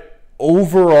got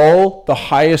overall the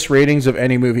highest ratings of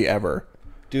any movie ever.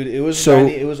 Dude, it was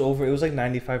it was like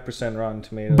 95% Rotten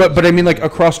Tomatoes. But I mean, like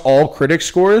across all critic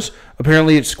scores,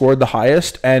 apparently it scored the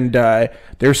highest, and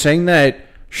they're saying that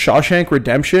Shawshank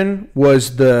Redemption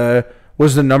was the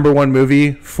number 1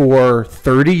 movie for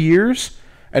 30 years,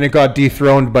 and it got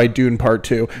dethroned by Dune Part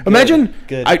 2. Imagine,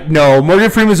 Morgan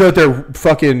Freeman's out there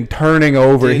fucking turning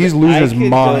over. Dude, he's losing his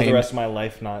mind. I could go the rest of my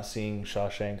life not seeing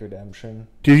Shawshank Redemption.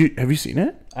 Have you seen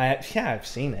it? I've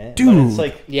seen it. Dude. But it's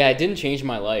like, yeah, it didn't change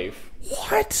my life.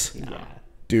 What? Nah.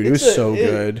 Dude, it was so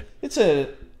good.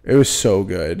 It was so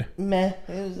good. Meh.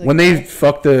 It was like, when they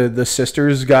fucked the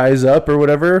sisters guys up or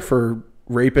whatever for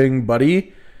raping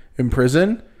Buddy in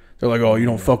prison, they're like, oh, you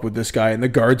don't fuck with this guy, and the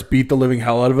guards beat the living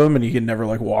hell out of him and he can never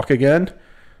like walk again.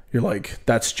 You're like,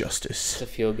 that's justice. It's a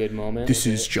feel good moment. This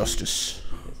is justice.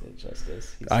 Is it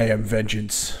justice? I am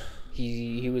vengeance.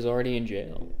 He was already in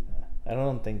jail. I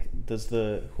don't think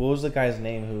what was the guy's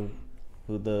name who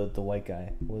the white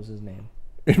guy, what was his name?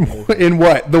 In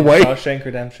what? The white? Shawshank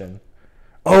Redemption.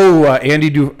 Oh, Andy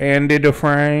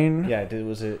Dufresne. Yeah, dude,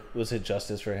 was it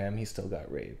justice for him? He still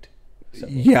got raped. So.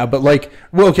 Yeah, but like,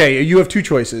 well, okay, you have 2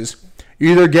 choices.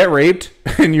 You either get raped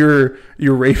and your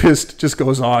rapist just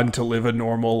goes on to live a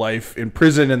normal life in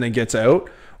prison and then gets out,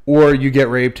 or you get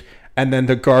raped and then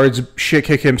the guards shit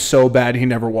kick him so bad he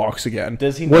never walks again.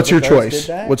 Does he know What's the your guards choice? did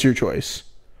that? What's your choice?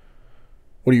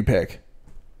 What do you pick?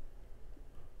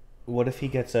 What if he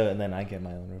gets out and then I get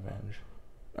my own revenge?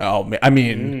 Oh, I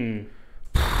mean,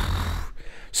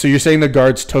 so you're saying the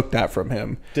guards took that from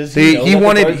him? Does he know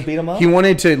that the guards beat him up? He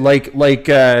wanted to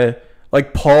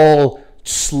like Paul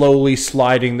slowly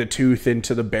sliding the tooth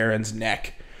into the Baron's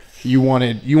neck. You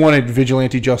wanted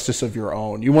vigilante justice of your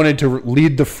own. You wanted to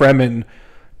lead the Fremen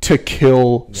to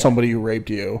kill somebody who raped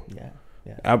you.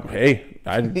 Yeah. Hey,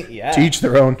 I Yeah. teach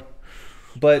their own.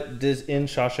 But in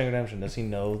Shawshank Redemption, does he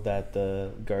know that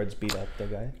the guards beat up the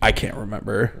guy? I can't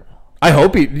remember. I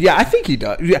hope he. Yeah, I think he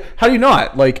does. Yeah, how do you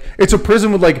not? Like, it's a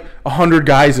prison with like 100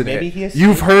 guys in Maybe it. he has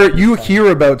You hear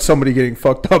about somebody getting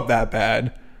fucked up that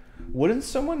bad. Wouldn't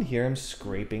someone hear him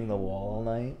scraping the wall all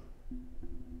night?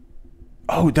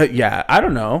 Oh, yeah. I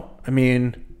don't know. I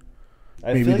mean,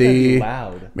 I feel like that'd be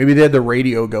loud. Maybe they had the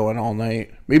radio going all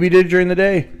night. Maybe he did during the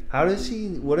day. How does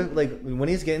he? What if like when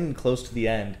he's getting close to the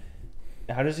end?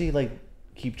 How does he like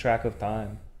keep track of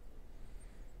time?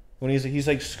 When he's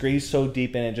like so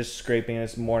deep in it, just scraping, and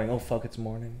it's morning. Oh fuck, it's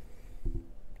morning.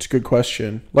 It's a good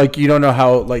question. Like, you don't know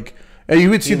how, like,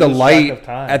 you would see the light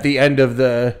at the end of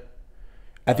the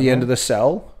end of the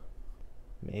cell.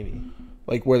 Maybe.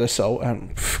 Like where the cell.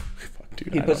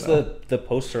 Dude, he puts the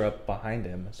poster up behind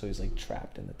him, so he's like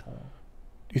trapped in the tunnel.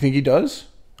 Do you think he does?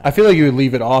 I feel like you would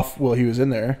leave it off while he was in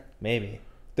there. Maybe.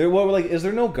 Is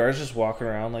there no guards just walking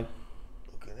around like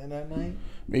looking in at night?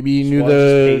 Maybe you knew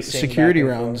the security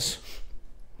rounds.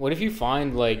 What if you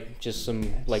find like just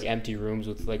some like empty rooms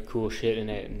with like cool shit in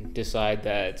it and decide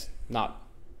that it's not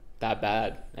that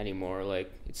bad anymore?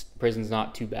 Like prison's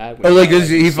not too bad. Or like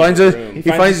he finds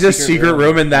this secret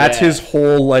room and that's his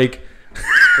whole like.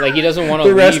 Like he doesn't want to.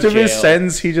 The rest of his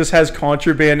sentence, he just has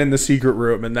contraband in the secret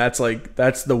room, and that's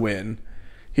the win.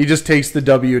 He just takes the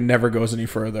W and never goes any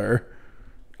further.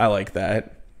 I like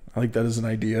that. I like that as an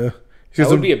idea. That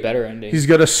would be a better ending. He's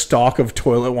got a stock of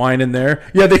toilet wine in there.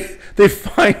 Yeah, they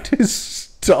find his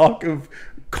stock of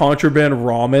contraband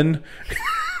ramen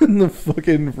in the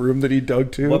fucking room that he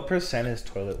dug to. What percent is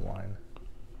toilet wine?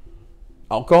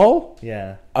 Alcohol?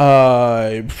 Yeah.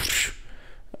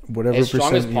 Whatever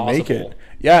percent you make it.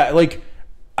 Yeah, like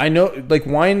I know, like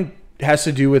wine has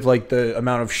to do with like the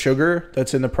amount of sugar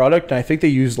that's in the product, and I think they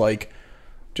use like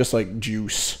just like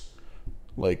juice,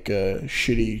 like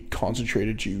shitty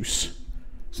concentrated juice.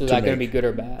 So is that going to be good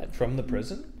or bad? From the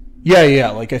prison? Yeah.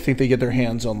 Like I think they get their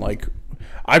hands on like,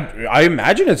 I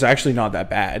imagine it's actually not that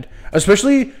bad.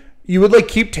 Especially you would like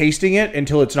keep tasting it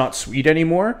until it's not sweet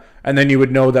anymore, and then you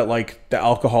would know that like the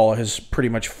alcohol has pretty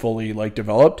much fully like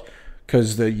developed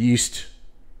because the yeast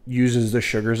uses the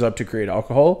sugars up to create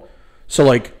alcohol. So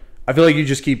like I feel like you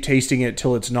just keep tasting it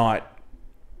till it's not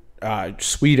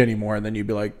sweet anymore, and then you'd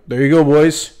be like, there you go,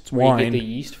 boys, it's Where wine. you get the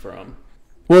yeast from?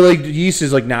 Well, like yeast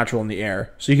is like natural in the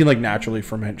air, so you can like naturally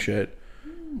ferment shit.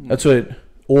 That's what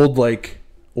old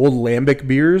lambic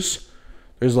beers.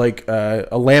 There's like a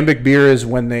lambic beer is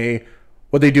when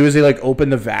what they do is they like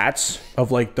open the vats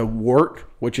of like the wort,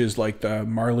 which is like the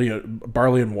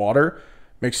barley and water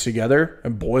mixed together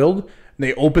and boiled. And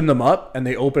they open them up and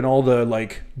they open all the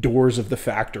like doors of the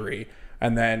factory,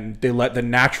 and then they let the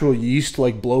natural yeast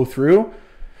like blow through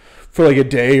for like a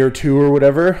day or two or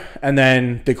whatever, and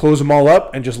then they close them all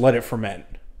up and just let it ferment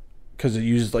because it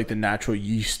uses like the natural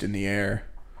yeast in the air.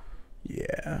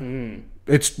 Yeah,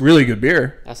 it's really good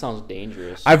beer. That sounds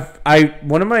dangerous.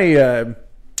 One of my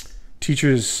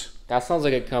teachers. That sounds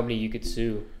like a company you could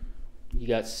sue. You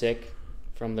got sick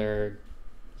from their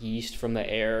yeast from the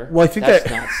air. Well, I think that's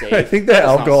that not safe. I think that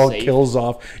alcohol kills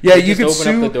off. Yeah, you can open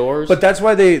sue, up the doors. but that's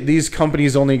why these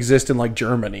companies only exist in like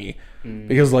Germany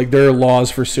because like their laws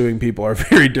for suing people are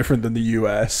very different than the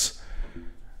U.S.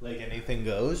 Like anything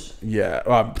goes. Yeah,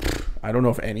 I don't know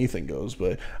if anything goes,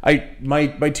 but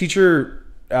my teacher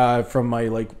from my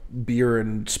like beer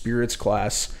and spirits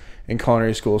class in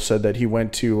culinary school said that he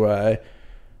went to I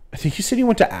think he said he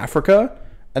went to Africa,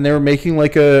 and they were making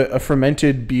like a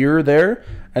fermented beer there,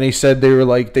 and he said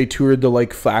they toured the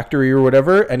like factory or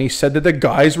whatever, and he said that the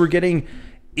guys were getting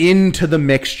into the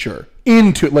mixture,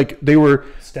 they were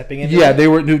stepping into it? They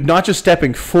were not just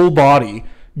stepping, full body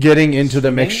getting into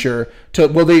the mixture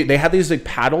they had these like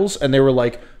paddles, and they were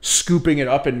like scooping it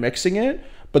up and mixing it,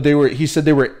 but he said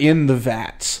they were in the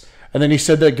vats, and then he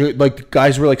said that like the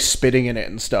guys were like spitting in it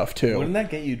and stuff too. Wouldn't that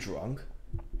get you drunk?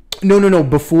 No.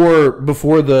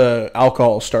 Before the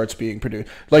alcohol starts being produced,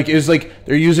 like it's like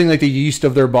they're using like the yeast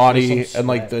of their body and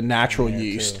like the natural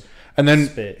yeast. Too. And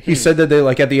then he said that they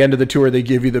like at the end of the tour they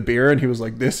give you the beer, and he was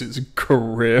like, "This is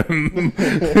grim."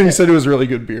 He said it was really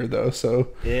good beer though. So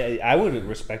yeah, I would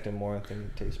respect it more. I think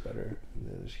it tastes better.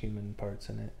 There's human parts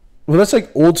in it. Well, that's like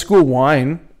old school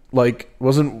wine. Like,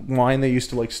 wasn't wine they used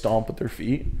to like stomp with their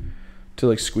feet to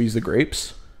like squeeze the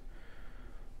grapes?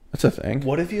 That's a thing.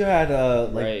 What if you had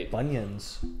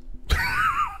bunions,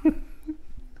 and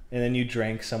then you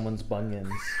drank someone's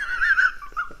bunions?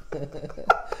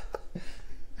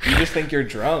 You just think you're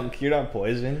drunk. You're not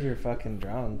poisoned. You're fucking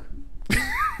drunk.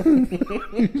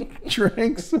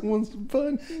 Drank someone's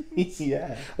bunions?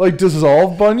 Yeah. Like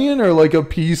dissolved bunion or like a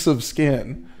piece of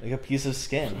skin? Like a piece of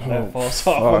skin that falls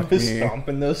off when you're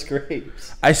stomping those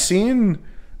grapes. I seen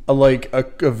a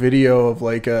video of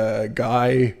like a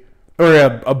guy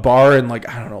or a bar in like,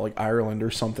 I don't know, like Ireland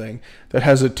or something that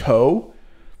has a toe.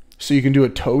 So you can do a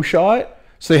toe shot.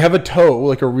 So they have a toe,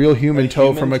 like a real human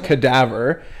toe from a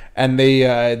cadaver, and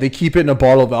they keep it in a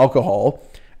bottle of alcohol.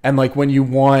 And like when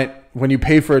you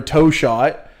pay for a toe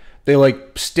shot, they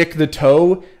like stick the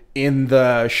toe in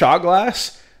the shot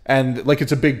glass, and like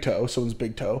it's a big toe, someone's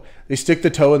big toe. They stick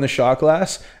the toe in the shot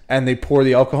glass and they pour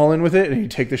the alcohol in with it, and you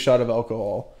take the shot of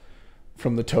alcohol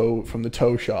from the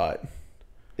toe shot.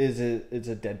 It's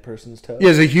a dead person's toe? Yeah,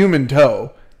 it's a human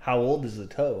toe. How old is the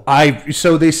toe?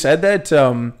 So they said that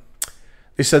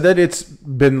it's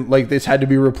been like it's had to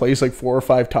be replaced like 4 or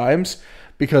 5 times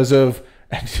because of.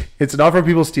 It's not from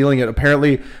people stealing it.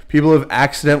 Apparently, people have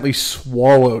accidentally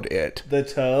swallowed it. The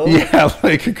toe? Yeah,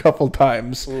 like a couple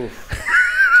times. Oof.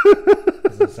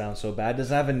 Doesn't sound so bad.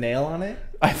 Does it have a nail on it?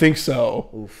 I think so.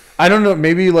 Oof. I don't know.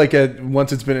 Maybe like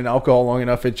once it's been in alcohol long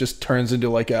enough, it just turns into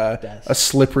like a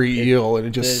slippery eel, and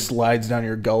it just slides down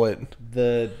your gullet.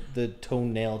 The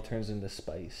toenail turns into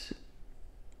spice.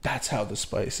 That's how the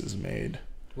spice is made.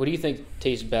 What do you think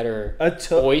tastes better?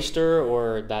 Oyster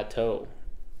or that toe?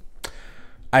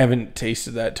 I haven't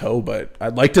tasted that toe, but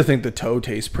I'd like to think the toe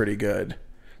tastes pretty good.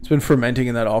 It's been fermenting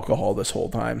in that alcohol this whole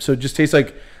time, so it just tastes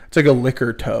like it's like a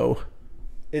liquor toe.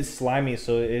 It's slimy,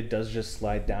 so it does just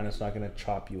slide down. It's not going to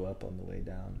chop you up on the way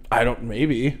down.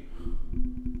 Maybe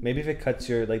if it cuts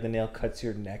the nail cuts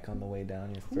your neck on the way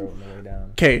down, your throat on the way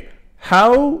down. Okay,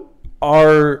 how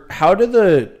do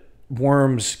the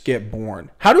worms get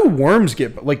born? How do worms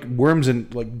get like worms in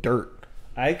like dirt?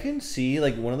 I can see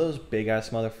like one of those big ass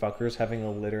motherfuckers having a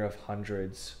litter of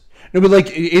hundreds. No, but like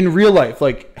in real life,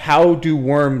 like how do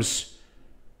worms,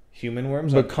 human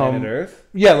worms, become on planet Earth?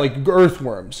 Yeah, like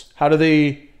earthworms. How do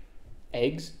they?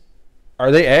 Eggs?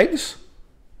 Are they eggs?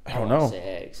 I don't know. Say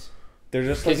eggs. They're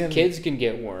just because kids can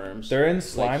get worms. They're in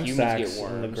slime sacks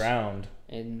in the ground,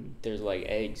 and there's like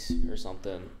eggs or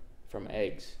something from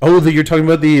eggs. Oh, you're talking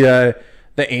about the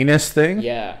anus thing?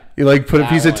 Yeah. You like put a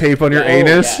piece of tape on your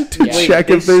anus to check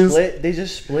if there's. They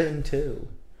just split in two.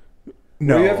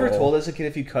 No. Were you ever told as a kid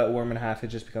if you cut a worm in half, it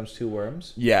just becomes 2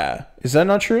 worms? Yeah. Is that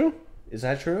not true? Is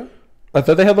that true? I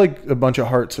thought they had like a bunch of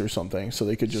hearts or something, so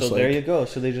they could just So like. there you go.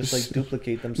 So they just like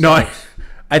duplicate themselves. No,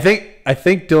 I think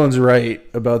Dylan's right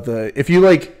about the if you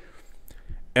like,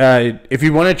 if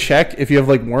you want to check if you have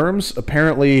like worms,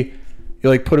 apparently you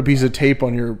like put a piece of tape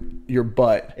on your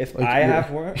butt. If like, I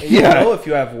have worms, Yeah. you know, if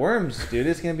you have worms, dude,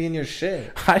 it's gonna be in your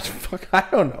shit. I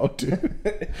don't know, dude.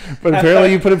 But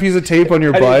apparently you put a piece of tape on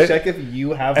your How do you butt check if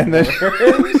you have and then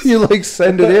worms? you like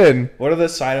send it in. What are the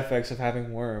side effects of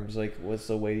having worms? Like, what's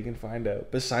the way you can find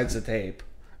out besides the tape?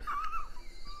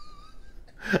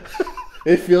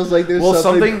 It feels like there's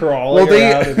something crawling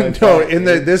around in my butt,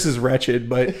 dude. This is wretched,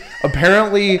 but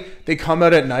apparently they come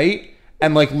out at night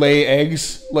and like lay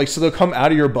eggs, like so they'll come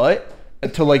out of your butt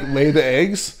to like lay the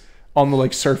eggs on the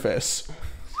like surface.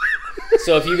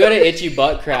 So if you got an itchy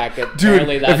butt crack,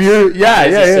 apparently Dude,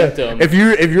 that's a symptom. If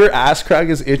your ass crack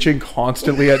is itching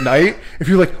constantly at night, if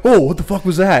you're like, oh, what the fuck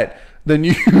was that? Then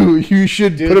you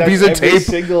should put a piece of tape.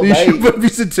 You should put a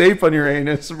piece of tape on your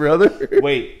anus, brother.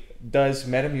 Wait, does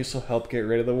Metamucil help get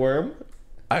rid of the worm?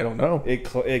 I don't know.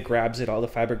 It grabs it. All the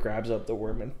fiber grabs up the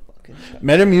worm and fucking.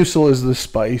 Metamucil is the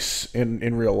spice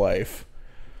in real life.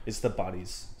 It's the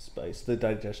body's spice, the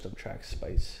digestive tract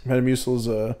spice. Metamucil is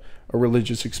a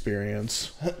religious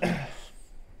experience.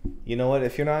 You know what?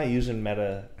 If you're not using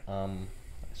Meta, I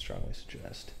strongly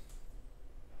suggest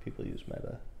people use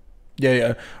Meta.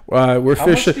 Yeah. We're How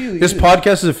much do you this use?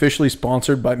 podcast is officially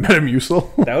sponsored by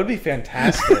Metamucil. That would be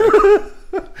fantastic.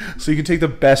 So you can take the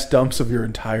best dumps of your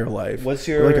entire life. What's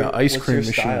your like an ice what's cream your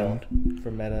machine. style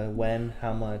for Meta? When?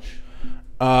 How much?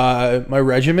 My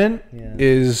regimen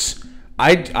is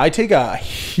I take a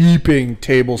heaping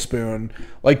tablespoon,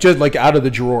 like just like out of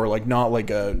the drawer, like not like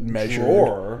a measured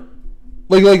Drawer?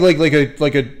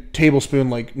 like a tablespoon,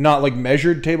 like not like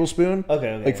measured tablespoon.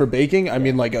 Okay. Like for baking, I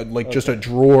mean like just a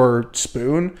drawer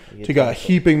spoon. Take a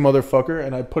heaping motherfucker,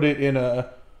 and I put it in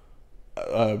a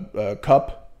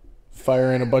cup,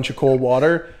 fire in a bunch of cold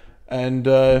water, and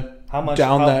How much?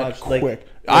 down how that much? quick. Like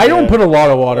I don't put a lot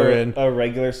of water in. A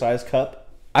regular size cup.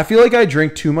 I feel like I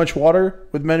drink too much water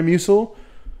with Metamucil.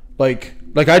 Like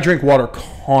I drink water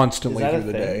constantly Is that through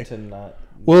a the thing day. to not?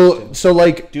 Well, so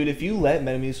like, Dude, if you let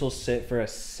Metamucil sit for a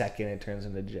second, it turns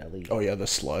into jelly. oh yeah, the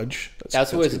sludge.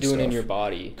 That's what it's good doing in stuff. your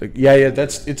body. Like, yeah,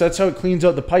 that's how it cleans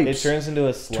out the It pipes. turns into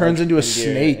a sludge. Turns into a your-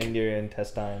 snake. into your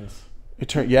intestines. It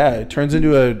turns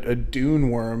into a dune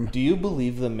worm. Do you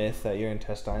believe the myth that your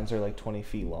intestines are like 20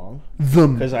 feet long?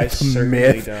 Because I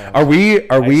certainly don't. Are we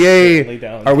certainly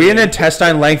don't, an dude.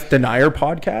 intestine length denier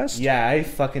podcast? Yeah, I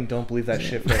fucking don't believe that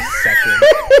shit for a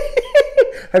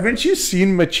second. Haven't you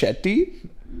seen Machete?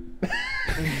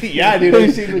 Yeah, dude.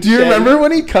 I've seen Do you remember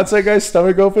when he cuts that guy's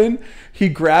stomach open? He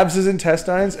grabs his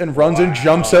intestines and runs and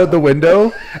jumps out the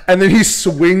window, and then he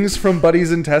swings from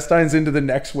Buddy's intestines into the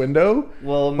next window.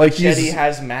 Well, Like Machete he's-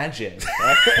 has magic.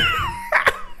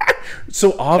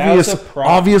 So was a prop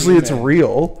obviously it's human.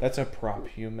 real. That's a prop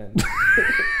human.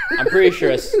 I'm pretty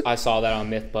sure I saw that on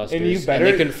Mythbusters, And you and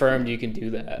better- they confirmed you can do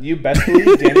that. You best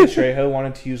believe Danny Trejo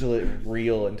wanted to use a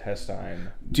real intestine.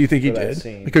 Do you think he For that did?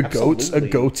 scene. Like a Absolutely.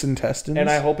 goat's intestines? And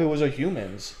I hope it was a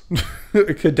human's.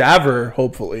 A cadaver,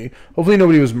 hopefully. Hopefully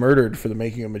nobody was murdered for the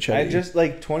making of Machete. I just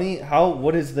like 20.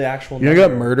 What is the actual You know who got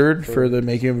number murdered for the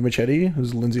making of Machete? It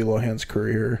was Lindsay Lohan's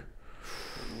career.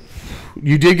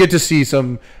 You did get to see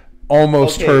some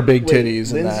almost Okay, her big wait,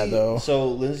 titties in that, though. So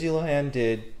Lindsay Lohan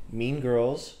did Mean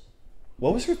Girls.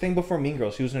 What was her thing before Mean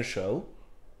Girls? She was in a show.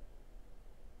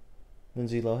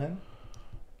 Lindsay Lohan.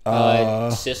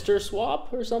 Sister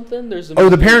Swap or something? There's a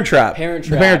The Parent Trap. Parent The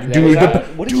Trap. Parent- there dude, you go.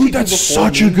 What did she do that's before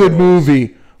such a Mean good Girls?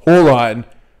 movie. Hold on.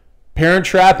 Parent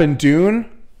Trap and Dune?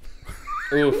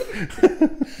 Oof.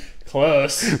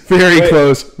 Close. Very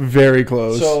close. Very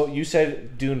close. So you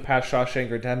said Dune past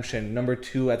Shawshank Redemption. Number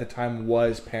 2 at the time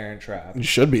was Parent Trap. It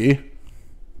should be.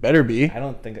 Better be. I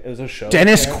don't think it was a show.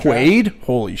 Dennis Parent Trap? Quaid?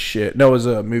 Holy shit. No, it was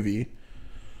a movie.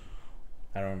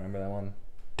 I don't remember that one.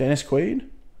 Dennis Quaid?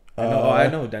 I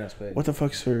know Dennis Quaid. What the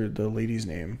fuck's the lady's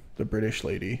name? The British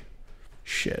lady.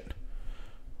 Shit.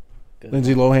 Good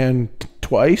Lindsay Lohan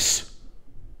twice?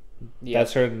 Yeah.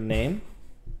 That's her name?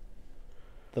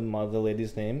 The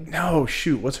lady's name? No,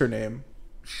 shoot. What's her name?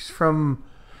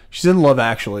 She's in Love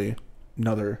Actually.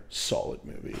 Another solid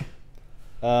movie.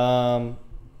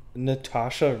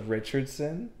 Natasha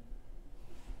Richardson?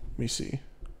 Let me see.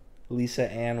 Lisa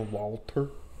Ann Walter?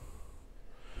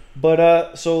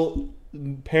 But, so,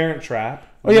 Parent Trap.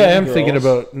 Oh, yeah, I am Mean thinking Girls,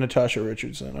 about Natasha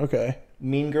Richardson. Okay.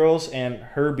 Mean Girls and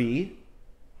Herbie.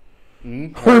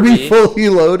 Herbie Fully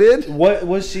Loaded? What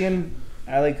was she in?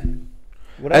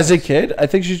 What As a else? kid? I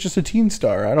think she's just a teen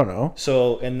star. I don't know.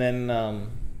 So, and then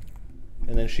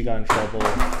she got in trouble.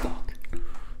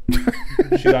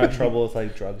 She got in trouble with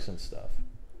like drugs and stuff.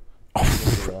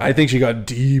 I think she got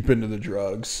deep into the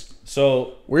drugs.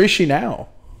 So where is she now?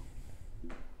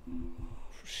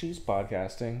 She's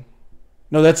podcasting.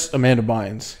 No, that's Amanda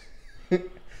Bynes.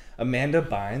 Amanda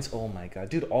Bynes. Oh my god,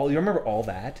 dude! You remember all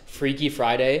that? Freaky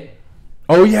Friday.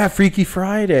 Oh yeah, Freaky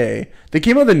Friday. They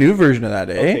came out with a new version of that,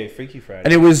 eh? Okay, Freaky Friday.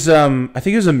 And it was, I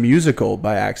think it was a musical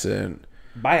by accident.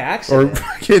 By accident? Or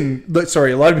fucking,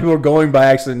 sorry, a lot of people were going by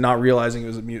accident, not realizing it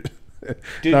was a musical.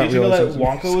 Dude, did you know that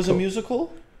Wonka was a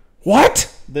musical?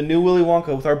 What? The new Willy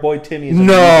Wonka with our boy Timmy. Is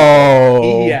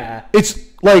no. Yeah. It's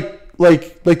like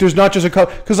there's not just a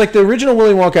couple, because like the original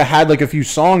Willy Wonka had like a few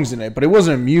songs in it, but it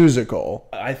wasn't a musical.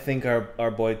 I think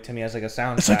our boy Timmy has like a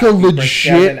soundtrack. It's like a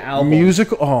legit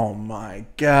musical. Oh my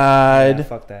god. Yeah,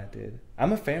 fuck that, dude.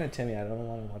 I'm a fan of Timmy. I don't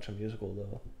want to watch a musical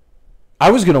though. I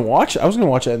was gonna watch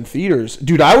it in theaters,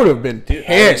 dude. I would have been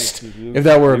pissed if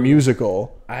that were a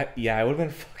musical. I would have been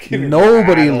fucking.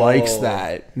 Nobody likes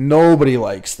that. Nobody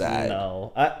likes that.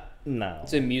 No, no.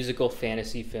 It's a musical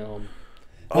fantasy film.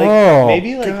 Like,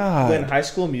 maybe like when High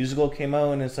School Musical came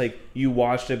out and it's like you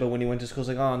watched it, but when you went to school, it's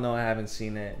like, oh no, I haven't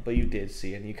seen it, but you did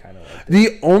see it and you kind of liked it.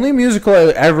 The only musical I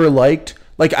ever liked,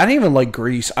 like I didn't even like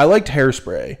Grease. I liked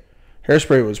Hairspray.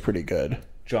 Hairspray was pretty good.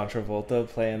 John Travolta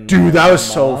playing. Dude, that was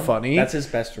so funny. That's his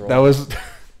best role. That was.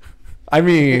 I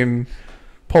mean,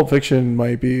 Pulp Fiction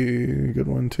might be a good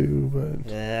one too,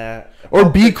 but yeah. Or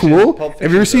Be Cool. Have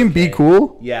you ever seen Be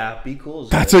Cool? Yeah, Be Cool.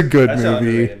 That's a good movie. An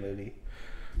underrated movie.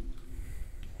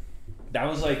 That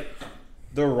was like,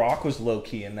 The Rock was low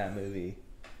key in that movie.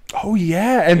 Oh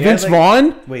yeah, and Vince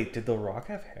Vaughn. Wait, did The Rock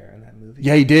have hair in that movie?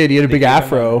 Yeah, he did. He had a big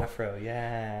afro.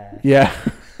 Yeah. Yeah.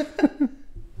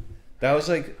 That was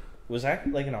like. Was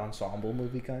that like an ensemble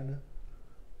movie, kind of?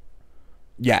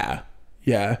 Yeah.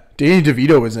 Yeah. Danny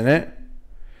DeVito was in it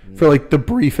for like the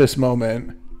briefest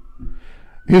moment.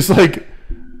 He was like,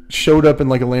 showed up in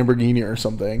like a Lamborghini or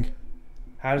something.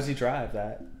 How does he drive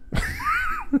that?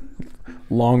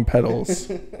 Long pedals.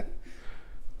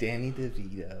 Danny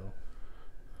DeVito.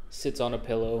 Sits on a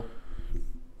pillow.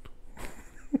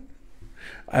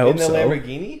 I hope so. In the so.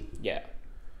 Lamborghini? Yeah.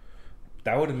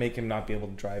 That would make him not be able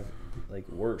to drive like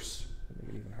worse.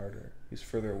 Make it even harder. He's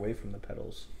further away from the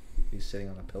pedals. He's sitting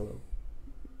on a pillow.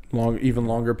 Even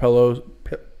longer pillows.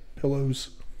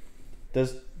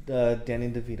 Does Danny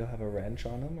DeVito have a wrench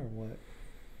on him or what?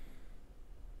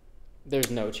 There's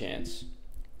no chance.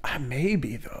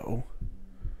 Maybe though.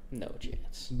 No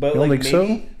chance. But you don't like think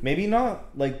so? Maybe not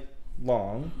like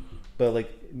long, but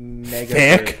like mega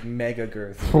thick, mega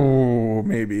girth. Oh,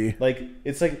 maybe. Like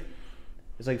it's like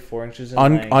 4 inches in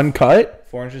length. Uncut?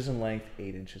 4 inches in length,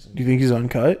 8 inches in. Do you think he's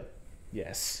uncut?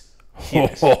 Yes.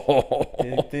 Yes.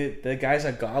 the guy's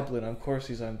a goblin. Of course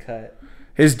he's uncut.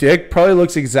 His dick probably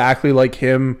looks exactly like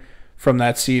him from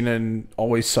that scene in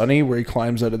Always Sunny where he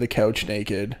climbs out of the couch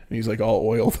naked and he's like all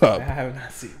oiled up. I have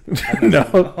not seen.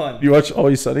 No, you watch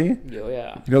Always Sunny? Oh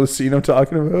yeah. You know the scene I'm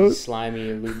talking about? Slimy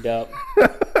and lubed up.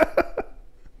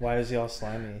 Why is he all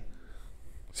slimy?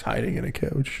 He's hiding in a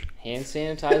couch. Hand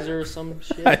sanitizer or some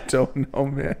shit? I don't know,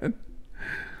 man.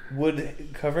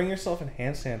 Would covering yourself in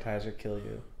hand sanitizer kill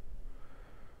you?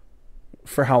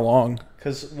 For how long?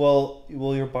 Because well,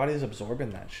 your body's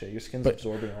absorbing that shit. Your skin's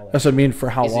absorbing all that. That's what I mean. For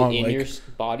how Is long? It in like, your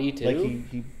body too? Like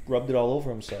he rubbed it all over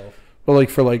himself. But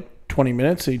like for like 20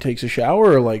 minutes, and he takes a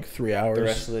shower, or like 3 hours. The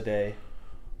rest of the day.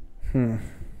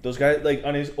 Those guys, like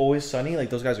on his Always Sunny, like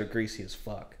those guys are greasy as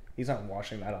fuck. He's not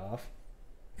washing that off.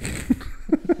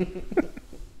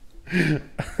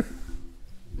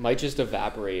 Might just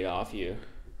evaporate off you.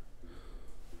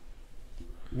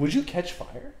 Would you catch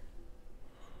fire?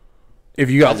 If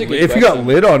you got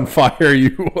lit on fire,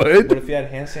 you would. What if you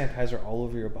had hand sanitizer all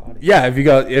over your body? Yeah,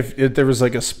 if there was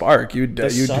like a spark, would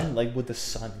the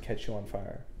sun catch you on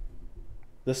fire?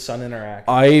 The sun in Iraq.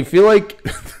 I feel like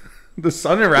the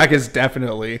sun in Iraq is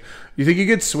definitely. You think you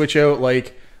could switch out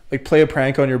like play a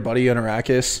prank on your buddy in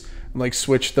Arrakis and like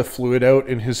switch the fluid out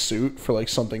in his suit for like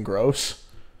something gross?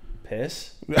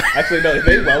 Piss? Actually, no.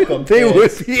 They welcome. They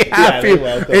would be happy. Yeah, they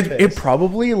welcome it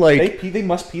probably like they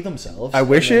must pee themselves. I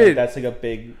wish that's like a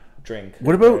big drink.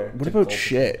 What about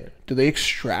shit? Do they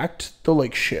extract the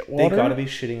like shit water? They gotta be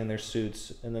shitting in their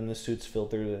suits, and then the suits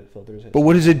filters it. But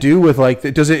what does it do with like?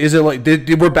 Is it like?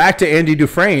 We're back to Andy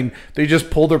Dufresne. They just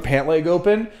pull their pant leg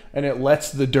open and it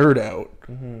lets the dirt out.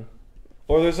 Mm-hmm.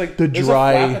 Or there's like a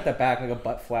flap at the back, like a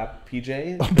butt flap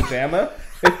pajama.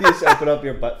 You just open up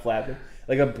your butt flap,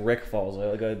 like a brick falls,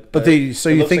 like a. But you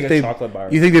think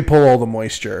they pull all the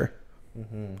moisture?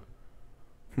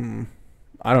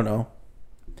 I don't know.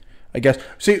 I guess.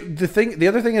 See, the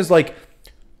other thing is like,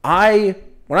 when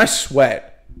I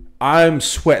sweat, I'm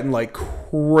sweating like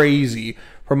crazy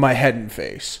from my head and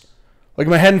face. Like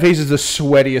my head and face is the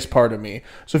sweatiest part of me.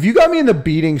 So if you got me in the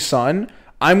beating sun,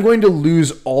 I'm going to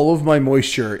lose all of my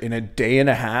moisture in a day and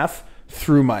a half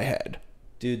through my head.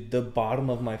 Dude, the bottom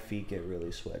of my feet get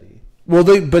really sweaty. Well,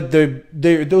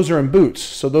 those are in boots,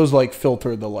 so those like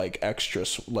filter the like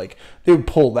extras. Like they would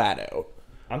pull that out.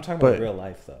 I'm talking about real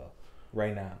life though.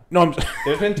 Right now. No,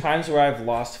 there's been times where I've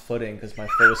lost footing because my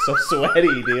foot was so sweaty,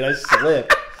 dude. I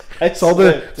slipped. It's all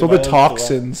the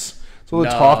toxins. It's all the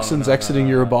toxins exiting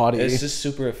your body. It's just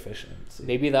super efficient.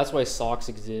 Maybe that's why socks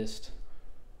exist.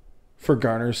 For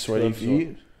Garner's sweaty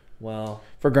feet. Well,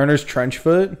 for Garner's trench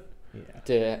foot. Yeah.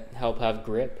 To help have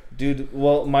grip. Dude,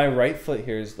 well, my right foot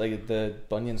here is like the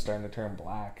bunion's starting to turn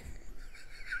black.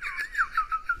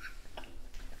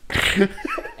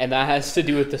 And that has to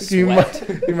do with the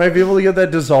sweat. You might be able to get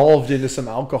that dissolved into some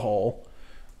alcohol.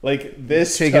 Like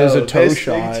this take it as a toe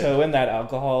shot. Big toe in that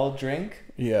alcohol drink.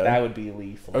 Yeah, that would be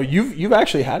lethal. Oh, you've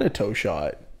actually had a toe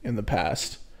shot in the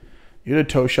past. You had a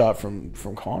toe shot from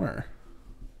Connor.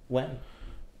 When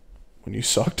you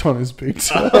sucked on his big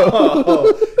toe.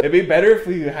 Oh, it'd be better if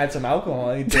we had some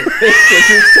alcohol and he did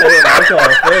his toe in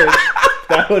alcohol first.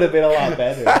 That would have been a lot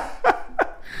better.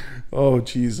 Oh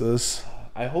Jesus.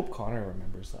 I hope Connor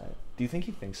remembers that. Do you think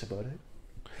he thinks about it?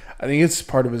 I think it's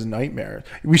part of his nightmare.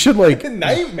 We should like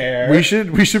nightmare. We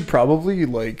should probably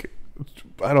like,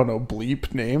 I don't know,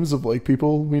 bleep names of like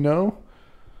people we know.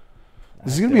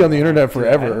 This is gonna be on the internet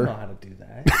forever. I don't know how to do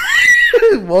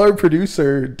that. Well, our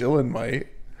producer Dylan might.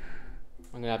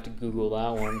 I'm gonna have to Google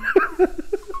that one.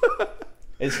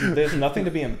 There's nothing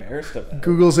to be embarrassed about.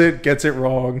 Googles it, gets it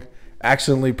wrong,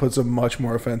 accidentally puts a much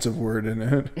more offensive word in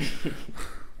it.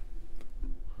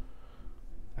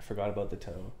 I forgot about the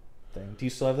toe thing. Do you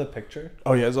still have the picture?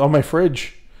 Oh yeah, it's on my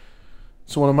fridge.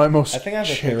 It's one of my most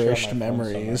cherished on my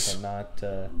memories. Somewhere,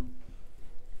 but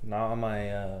not on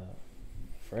my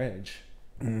fridge.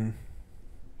 Mm.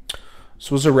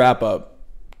 So what's a wrap up?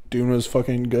 Dune was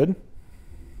fucking good.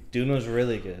 Dune was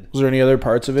really good. Was there any other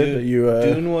parts of it that you?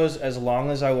 Dune was as long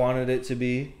as I wanted it to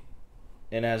be,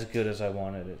 and as good as I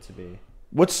wanted it to be.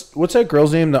 What's that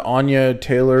girl's name? The Anya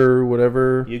Taylor,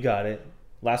 whatever. You got it.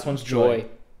 Last one's Joy.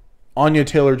 Anya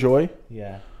Taylor-Joy.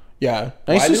 Yeah. Yeah.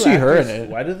 Nice to see her in it.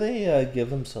 Why do they give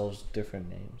themselves different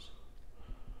names?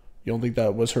 You don't think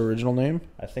that was her original name?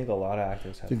 I think a lot of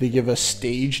actors have. Did they give a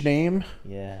stage name?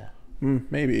 Yeah.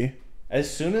 Maybe. As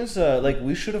soon as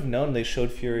we should have known, they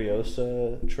showed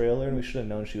Furiosa trailer, and we should have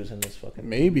known she was in this fucking.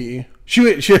 Maybe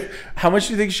she. How much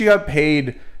do you think she got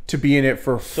paid to be in it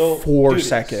for 4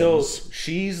 seconds? So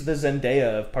she's the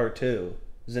Zendaya of part 2.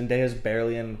 Zendaya's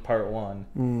barely in part 1,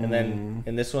 and then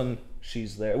in this one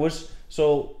she's there. Was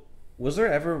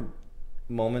there ever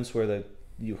moments where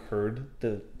you heard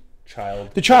the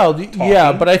child? The child, talking?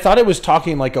 Yeah, but I thought it was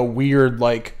talking like a weird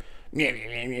like. Yeah,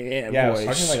 it was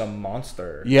talking like a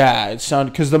monster. Yeah, it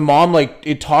sounded because the mom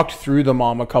it talked through the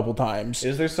mom a couple times.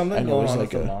 Is there something going on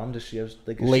with the mom? Does she have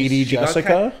Lady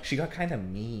Jessica? She got kind of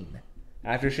mean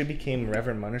after she became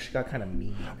Reverend Mother. She got kind of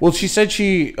mean. Well, she said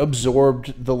she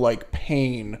absorbed the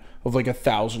pain of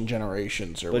 1,000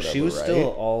 generations or whatever. But she was still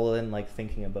all in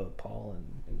thinking about Paul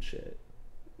and shit.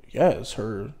 Yeah, it's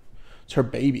her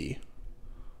baby.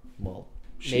 Well.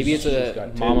 Maybe it's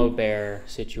a mama bear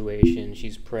situation.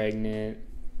 She's pregnant,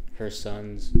 her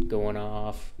son's going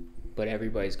off, but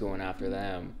everybody's going after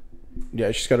them. Yeah,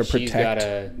 she's got to protect.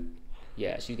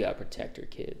 She's got to protect her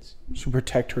kids. To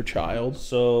protect her child.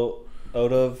 So,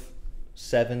 out of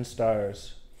 7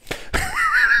 stars,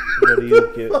 what do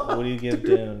you give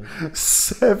Dune?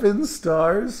 7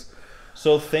 stars.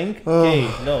 So think. Hey,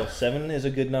 no, 7 is a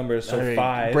good number. So right,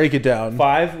 5. Break it down.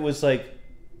 5 was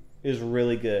is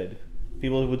really good.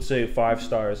 People would say 5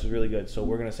 stars is really good, so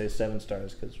we're gonna say 7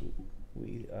 stars because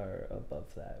we are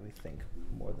above that. We think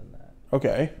more than that.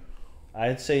 Okay.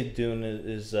 I'd say Dune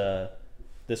is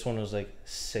this one was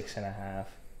 6.5.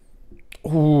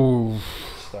 Ooh.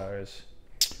 Stars.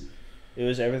 It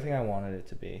was everything I wanted it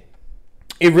to be.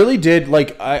 It really did.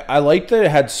 I liked that it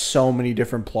had so many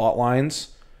different plot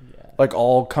lines. Yeah.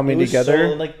 All coming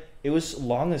together. So, it was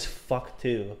long as fuck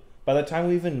too. By the time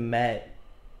we even met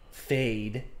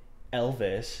Fade.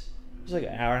 Elvis, it was an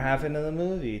hour and a half into the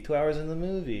movie, 2 hours in the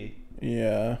movie.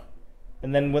 Yeah.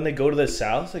 And then when they go to the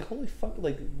south, holy fuck,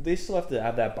 they still have to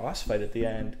have that boss fight at the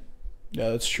end. Yeah,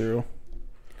 that's true.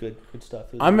 Good stuff.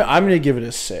 I'm gonna give it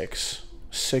a 6.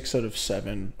 6 out of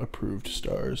 7 approved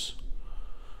stars.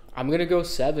 I'm gonna go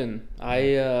 7.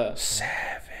 7.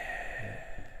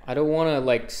 I don't want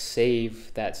to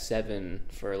save that 7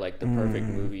 for the perfect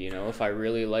movie. If I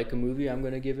really like a movie, I'm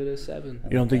gonna give it a 7.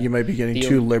 You don't think you might be getting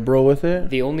too liberal with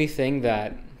it? The only thing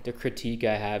that the critique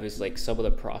I have is like some of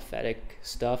the prophetic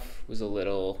stuff was a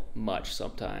little much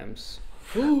sometimes.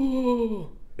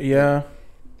 Yeah.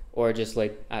 Or just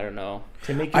like, I don't know.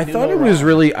 I thought it was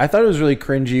really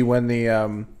cringy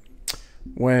when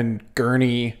when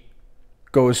Gurney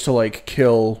goes to like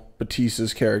kill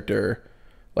Batista's character,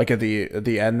 like at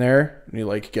the end there, and he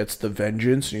like gets the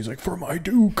vengeance, and he's like, "For my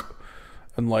Duke,"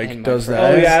 and like And does my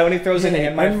that. Oh yeah, when he throws in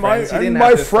 "and my friends," he didn't my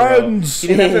have to friends. He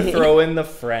didn't have to throw in the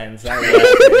friends. That was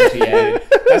cringy.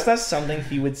 That's not something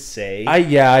he would say.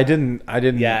 I didn't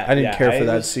care for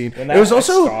that scene. It was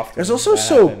also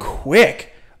so quick.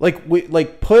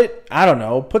 Like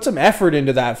put some effort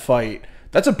into that fight.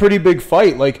 That's a pretty big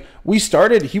fight. Like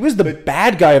he was the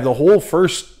bad guy of the whole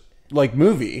first like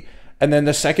movie, and then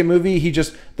the second movie,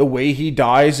 the way he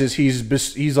dies is he's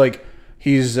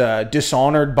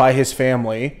dishonored by his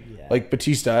family, like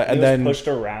Batista, and then pushed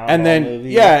around, and then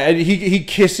and he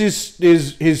kisses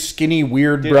his skinny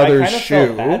weird brother's shoe. I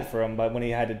felt bad for him, but when he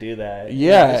had to do that,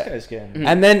 yeah, this guy's getting.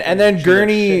 And then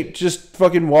Gurney just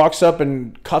fucking walks up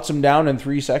and cuts him down in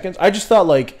 3 seconds. I just thought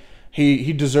like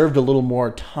he deserved a little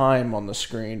more time on the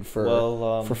screen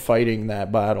for fighting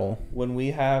that battle. When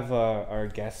we have our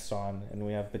guests on and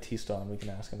we have Batista on, we can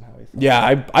ask him how he thought.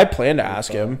 Yeah, I plan to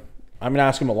ask him. I'm gonna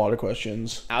ask him a lot of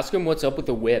questions. Ask him what's up with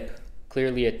the whip.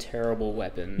 Clearly a terrible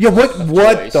weapon. Yeah, what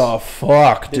the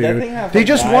fuck, dude? They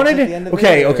just wanted it.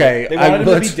 Okay. They wanted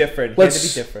it to be different.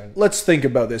 Let's think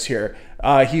about this here.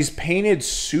 He's painted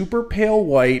super pale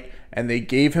white, and they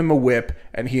gave him a whip,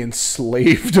 and he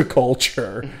enslaved a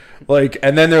culture. Like,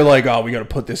 and then they're like, "Oh, we got to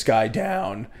put this guy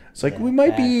down." It's like we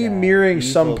might be mirroring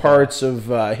some parts of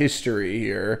history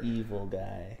here. Evil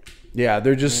guy. Yeah,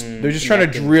 they're just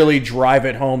trying to really drive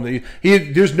it home.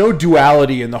 There's no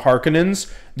duality in the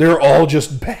Harkonnens. They're all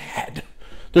just bad.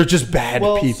 They're just bad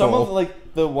people. Some of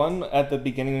like the one at the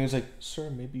beginning when he's like, "Sir,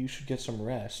 maybe you should get some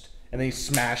rest," and then he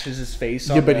smashes his face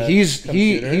on the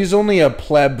computer. he's only a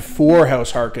pleb for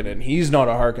House Harkonnen. He's not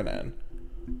a Harkonnen.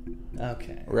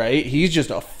 Okay. Right? He's just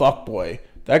a fuckboy.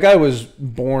 That guy was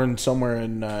born somewhere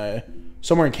in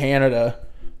Canada,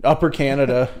 Upper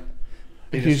Canada.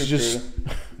 He's just.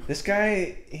 This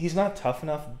guy, he's not tough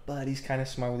enough, but he's kind of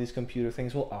smart with these computer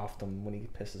things. We'll off them when he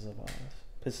pisses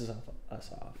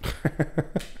us off.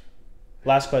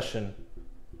 Last question.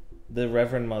 The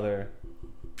Reverend Mother,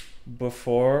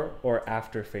 before or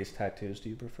after face tattoos, do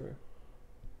you prefer?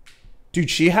 Dude,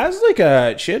 she had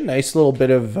a nice little bit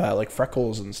of like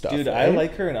freckles and stuff. Dude, right? I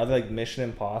like her in other like Mission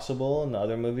Impossible and the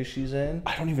other movies she's in.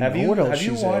 I don't even know what else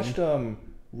she's in. Have you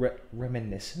watched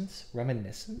Reminiscence?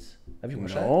 Have you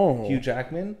watched that? Hugh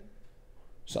Jackman.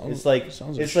 Sounds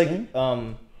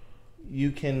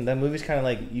you can, that movie's kind of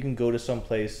like you can go to some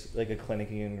place like a clinic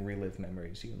and you can relive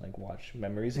memories. You can like watch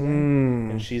memories again.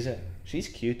 And she's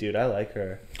cute, dude. I like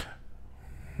her.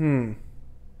 She's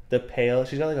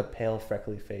got like a pale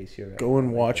freckly face. Go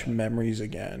and watch Memories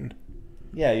again.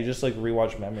 Yeah, you just like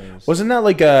rewatch Memories. Wasn't that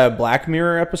like a Black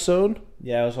Mirror episode?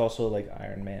 Yeah, it was also like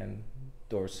Iron Man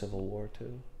or Civil War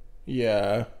too.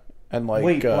 Yeah, and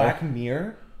like Black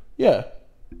Mirror. Yeah,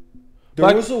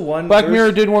 was a one. Black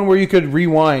Mirror did one where you could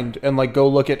rewind and like go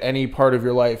look at any part of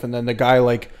your life, and then the guy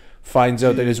like finds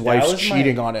out that his wife's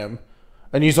cheating on him,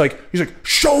 and he's like,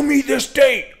 "Show me this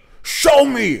date, show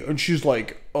me," and she's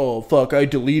like, "Oh fuck, I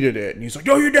deleted it," and he's like,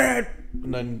 "No, you did,"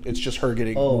 and then it's just her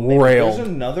getting railed. There's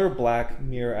another Black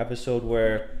Mirror episode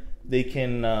where they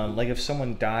can like if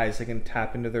someone dies, they can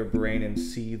tap into their brain and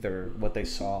see what they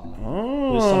saw.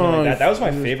 Oh, it was something like that. That was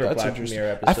my favorite Black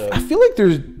Mirror episode. I feel like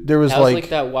there was like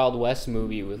that Wild West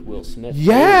movie with Will Smith.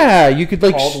 Yeah, you could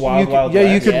like Wild West.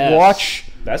 You could watch.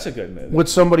 That's a good movie. What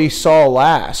somebody saw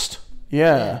last.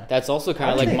 Yeah. That's also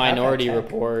kind of like Minority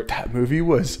Report. That movie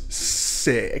was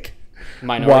sick.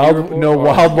 Minority Report?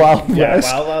 Wild Wild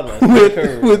West. Wild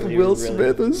West. with Will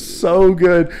Smith was so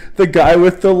good. The guy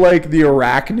with the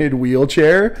arachnid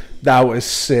wheelchair, that was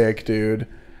sick, dude.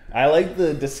 I like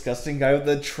the disgusting guy with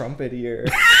the trumpet ear.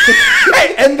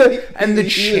 and the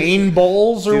chain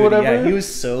balls or whatever. Yeah, he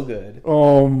was so good.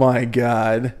 Oh my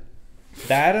god.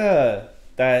 That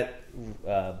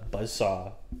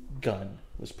buzzsaw gun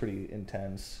was pretty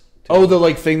intense. Oh,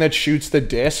 the thing that shoots the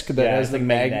disc that has the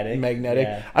magnetic.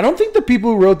 Yeah. I don't think the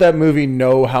people who wrote that movie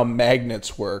know how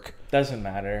magnets work. Doesn't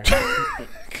matter.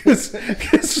 Because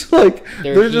they're just like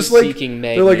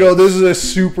they're like, oh, this is a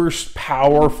super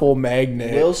powerful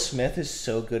magnet. Will Smith is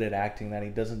so good at acting that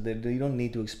you don't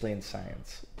need to explain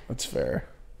science. That's fair.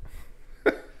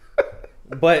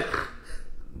 But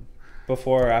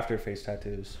before or after face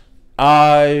tattoos,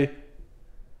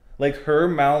 like her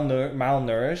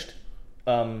malnourished.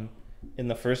 in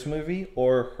the first movie,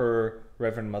 or her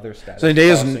Reverend Mother status.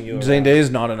 Zendaya's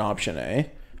not an option, eh?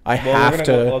 I have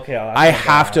to. I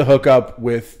have to hook up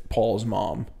with Paul's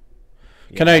mom.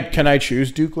 Yeah. Can I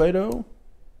choose Duke Leto?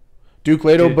 Duke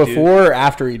Leto before or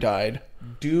after he died?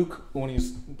 Duke when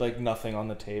he's like nothing on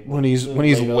the table. When he's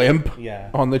limp.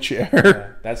 On the chair. Yeah.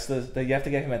 That's you have to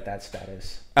get him at that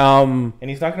status. And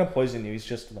he's not gonna poison you. He's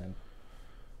just limp.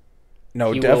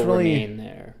 No, he definitely. Will remain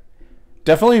there.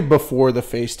 Definitely before the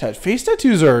face tattoos. Face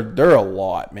tattoos they're a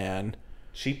lot, man.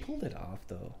 She pulled it off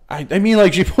though. I mean,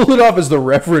 like, she pulled it off as the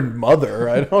Reverend Mother.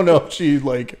 I don't know if she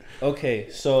like. Okay,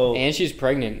 so and she's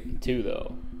pregnant too,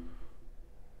 though.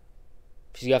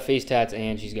 She's got face tats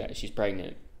and she's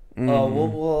pregnant. Oh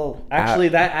well, actually,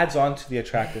 that adds on to the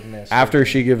attractiveness. After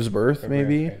she gives birth,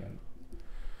 maybe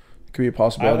could be a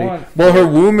possibility. Well, her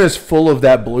womb is full of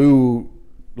that blue,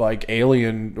 like,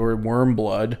 alien or worm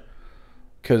blood.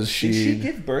 Did she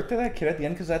give birth to that kid at the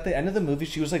end? Because at the end of the movie,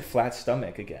 she was like flat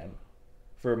stomach again,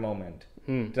 for a moment.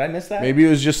 Did I miss that? Maybe it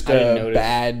was just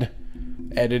bad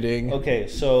editing. Okay,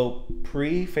 so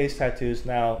pre-face tattoos,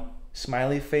 now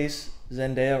smiley face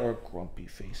Zendaya or grumpy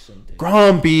face Zendaya?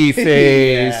 Grumpy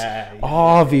face, yeah.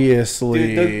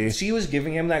 Obviously. Dude, she was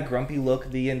giving him that grumpy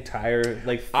look the entire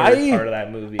third part of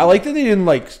that movie. I like that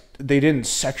they didn't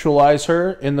sexualize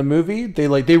her in the movie. They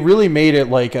really made it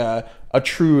like a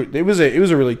true. It was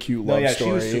a really cute love story.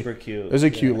 She was super cute. It was a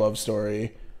cute love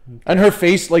story. And her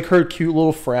face, like her cute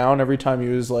little frown every time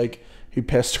he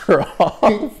pissed her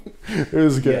off. It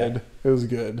was good. Yeah. It was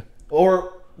good.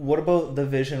 Or what about the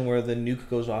vision where the nuke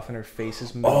goes off and her face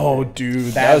is moving? Oh,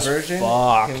 dude, that was version.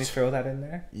 Fucked. Can we throw that in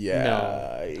there?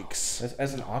 Yikes! No.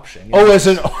 As an option. You know? As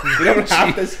an you don't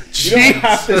have to. You don't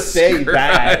have to say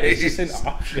that. It's just an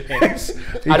option.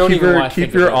 I don't even want to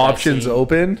keep your options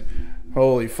open.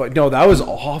 Holy fuck! No, that was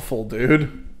awful,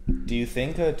 dude. Do you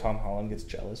think Tom Holland gets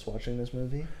jealous watching this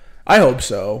movie? I hope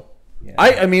so. Yeah.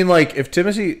 I mean, like, if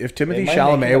Timothy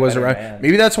Chalamet was around,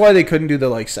 maybe that's why they couldn't do the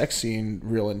like sex scene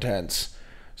real intense.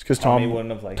 It's because Tom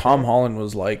Holland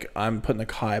was like, I'm putting the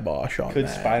kibosh on. Could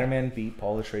Spider-Man beat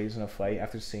Paul Atreides in a fight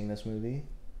after seeing this movie?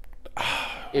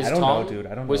 I don't know, dude.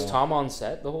 I don't know. Was Tom on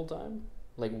set the whole time?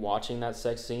 Like watching that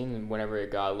sex scene, and whenever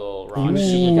it got a little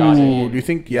raunchy, do you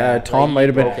think? Yeah, Tom might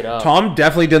have been. Tom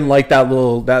definitely didn't like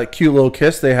that cute little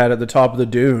kiss they had at the top of the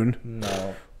dune.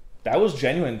 No, that was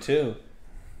genuine too.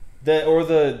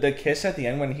 The kiss at the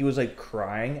end when he was like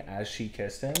crying as she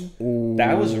kissed him. Ooh.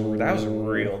 That was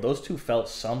real. Those two felt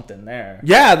something there.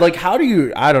 Yeah, like how do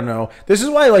you? I don't know. This is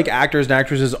why like actors and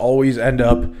actresses always end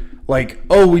up like,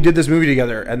 oh, we did this movie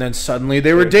together, and then suddenly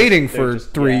they were dating for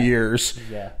 3 years.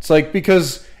 Yeah, it's like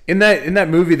because in that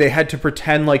movie they had to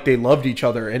pretend like they loved each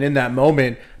other, and in that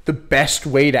moment, the best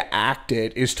way to act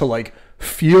it is to like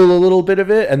feel a little bit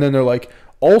of it, and then they're like,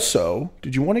 also,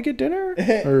 did you want to get dinner?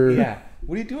 Or, yeah.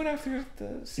 What are you doing after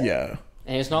the set? Yeah.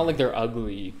 And it's not like they're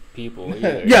ugly people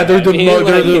either. Yeah, they're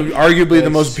arguably the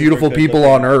most beautiful people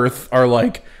on earth are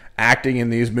like acting in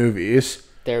these movies.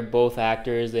 They're both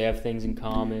actors. They have things in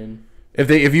common. If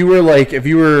you were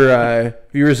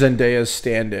Zendaya's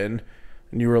stand-in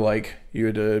and you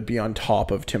had to be on top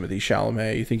of Timothy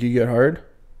Chalamet, you think you get hard?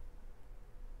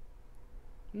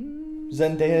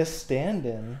 Zendaya's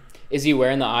stand-in. Is he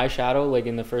wearing the eyeshadow like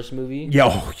in the first movie?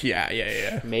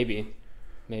 Yeah. Maybe.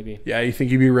 Yeah, you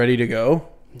think you'd be ready to go?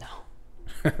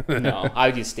 No, I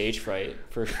would get stage fright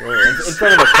for sure. In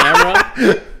front of the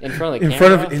camera. In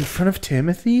front of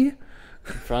Timothy.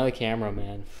 In front of the camera,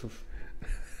 man.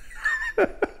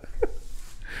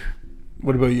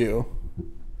 What about you?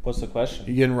 What's the question?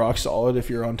 You getting rock solid if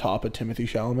you're on top of Timothy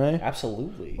Chalamet?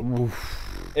 Absolutely.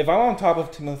 Oof. If I'm on top of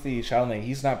Timothy Chalamet,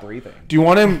 he's not breathing. Do you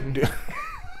want him? Do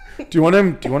you want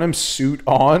him suit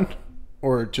on,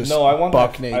 or just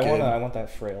buck naked? I want that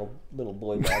frail little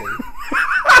boy body.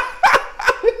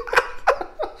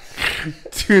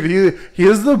 Dude, he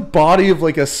has the body of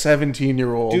like a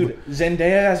 17-year-old. Dude,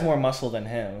 Zendaya has more muscle than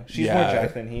him. She's more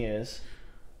jacked than he is.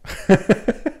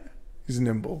 He's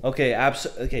nimble. Okay,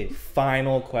 okay,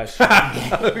 final question.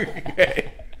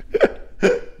 Okay.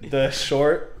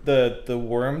 The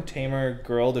worm tamer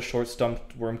girl, the short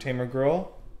stumped worm tamer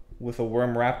girl with a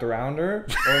worm wrapped around her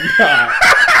or not?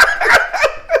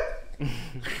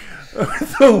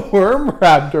 The worm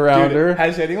wrapped around her.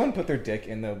 Has anyone put their dick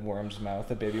in the worm's mouth,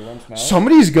 the baby worm's mouth?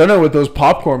 Somebody's gonna with those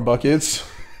popcorn buckets.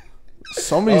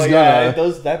 Somebody's gonna.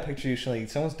 Yeah, that picture usually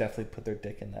someone's definitely put their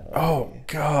dick in that. Oh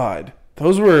God,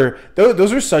 those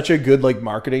were such a good like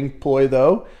marketing ploy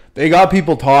though. They got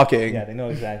people talking. Yeah, they know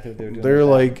exactly what they're doing. They're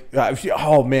like,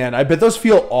 oh man, I bet those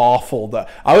feel awful.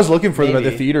 I was looking for them at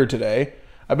the theater today.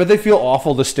 I bet they feel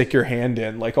awful to stick your hand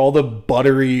in, like all the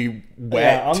buttery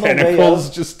wet on the way tentacles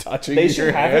up, just touching They your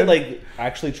should have hand. it like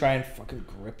actually try and fucking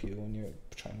grip you when you're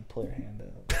trying to pull your hand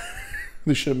out.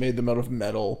 They should have made them out of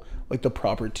metal, like the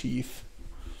proper teeth.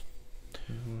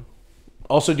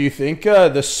 Also, do you think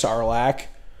the Sarlacc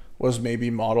was maybe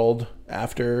modeled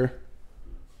after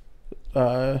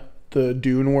the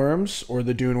Dune worms, or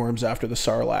the Dune worms after the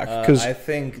Sarlacc? Because I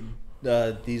think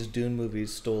these Dune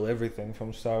movies stole everything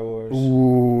from Star Wars.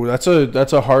 ooh,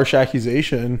 that's a harsh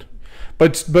accusation.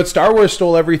 But Star Wars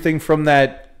stole everything from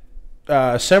that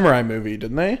samurai movie,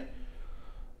 didn't they?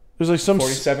 There's like some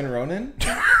 47 Ronin?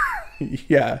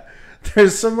 yeah.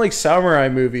 There's some like samurai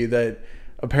movie that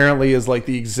apparently is like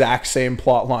the exact same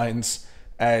plot lines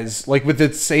as, like, with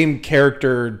the same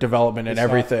character development and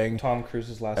everything. Tom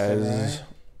Cruise's Last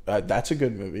Samurai. That's a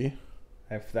good movie.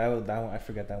 I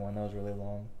forget that one. That was really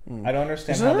long. I don't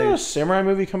understand Isn't how there they a samurai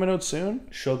movie coming out soon?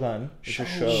 Shogun. It's a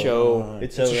show. Show.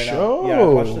 It's a out right show. now.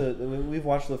 Yeah, we've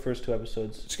watched the first 2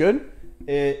 episodes. It's good.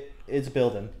 It's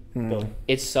building. Building.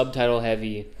 It's subtitle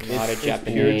heavy, not a It's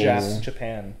Japanese. pure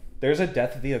Japan. There's a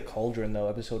death via cauldron though.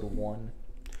 Episode 1.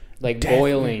 Like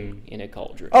boiling in a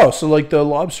cauldron. Oh, so like the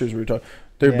lobsters we were talking,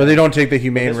 but they don't take the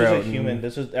humane This route. was a human.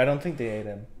 I don't think they ate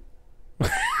him.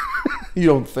 You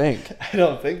don't think? I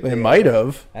don't think They might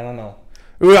have. I don't know.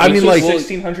 I mean, This like, was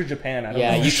 1600 Japan. I don't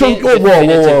Yeah, know. you so, can't whoa.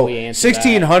 definitively answer that.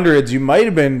 1600s, you might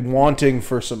have been wanting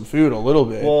for some food a little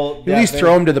bit. Well, at least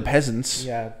throw them to the peasants.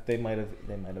 Yeah, they might have.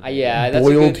 Yeah, that's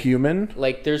Boiled a good, human.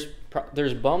 Like there's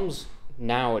bums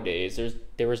nowadays.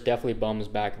 There was definitely bums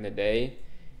back in the day,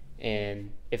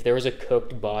 and if there was a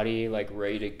cooked body like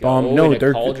ready to go No, in a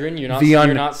they're cauldron, you're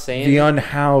not saying the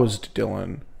unhoused,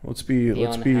 Dylan. Let's be.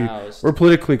 unhoused. We're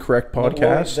politically correct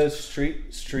podcast. The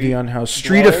street. The unhoused,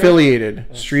 street dweller? affiliated,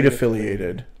 Oh, street street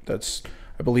affiliated. That's,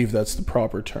 I believe that's the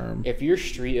proper term. If you're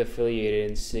street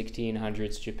affiliated in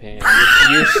 1600s Japan,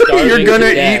 you're starving You're to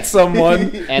gonna death, eat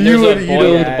someone, and there's a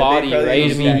boiled Yeah, body they probably ready to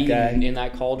use be that eaten guy. in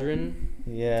that cauldron.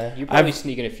 Yeah. You're probably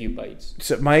sneaking a few bites.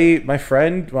 So my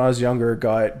friend when I was younger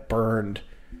got burned.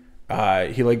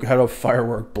 He like had a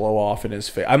firework blow off in his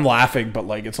face. I'm laughing, but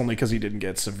like it's only because he didn't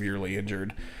get severely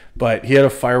injured. But he had a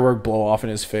firework blow off in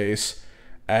his face,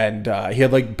 and he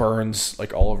had like burns,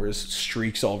 like all over his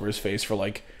streaks all over his face for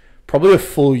like probably a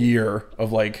full year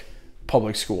of like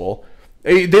public school.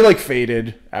 They like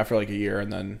faded after like a year,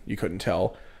 and then you couldn't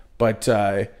tell. But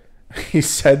he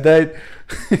said that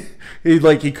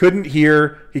he couldn't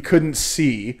hear, he couldn't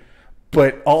see,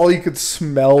 but all he could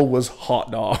smell was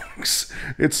hot dogs.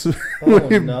 It's when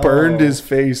he burned his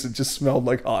face, it just smelled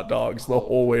like hot dogs the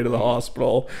whole way to the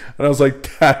hospital. And I was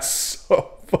like, that's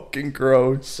so fucking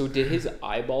gross. So did his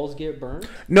eyeballs get burned?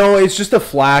 No, it's just a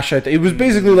flash. It was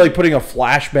basically like putting a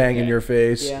flashbang in your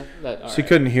face. Yeah. So he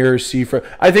couldn't hear or see for.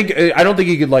 I don't think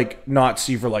he could like not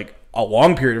see for like a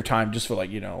long period of time, just for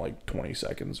like, like 20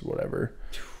 seconds or whatever.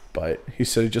 But he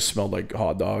said it just smelled like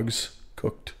hot dogs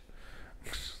cooked.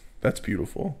 That's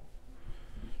beautiful.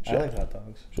 I like hot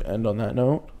dogs. Should I end on that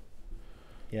note?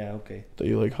 Yeah. Okay. That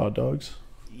you like hot dogs?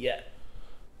 Yeah.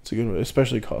 It's a good one,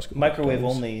 especially Costco. Microwave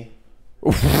only.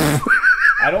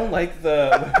 I don't like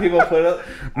when people put it.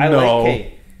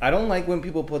 I don't like when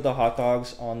people put the hot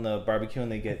dogs on the barbecue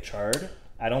and they get charred.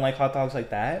 I don't like hot dogs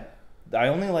like that. I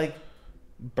only like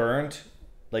burnt,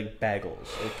 like bagels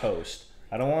or toast.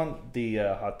 I don't want the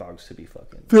hot dogs to be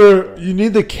fucking. You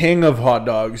need the king of hot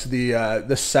dogs, the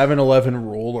 7-Eleven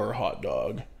roller hot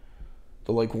dog,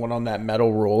 the like one on that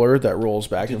metal roller that rolls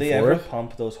back and forth. Do they ever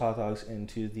pump those hot dogs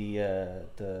into the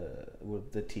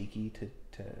tiki to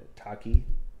taki?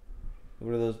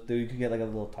 What are those? You could get like a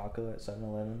little taco at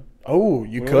 7-Eleven. Oh,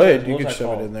 you could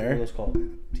shove it in there. What are those called?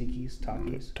 Tikis,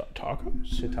 takis, Tacos,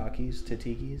 shiitakes,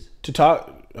 tatikis,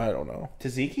 I don't know.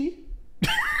 tzatziki.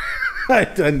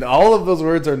 And all of those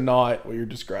words are not what you're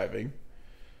describing.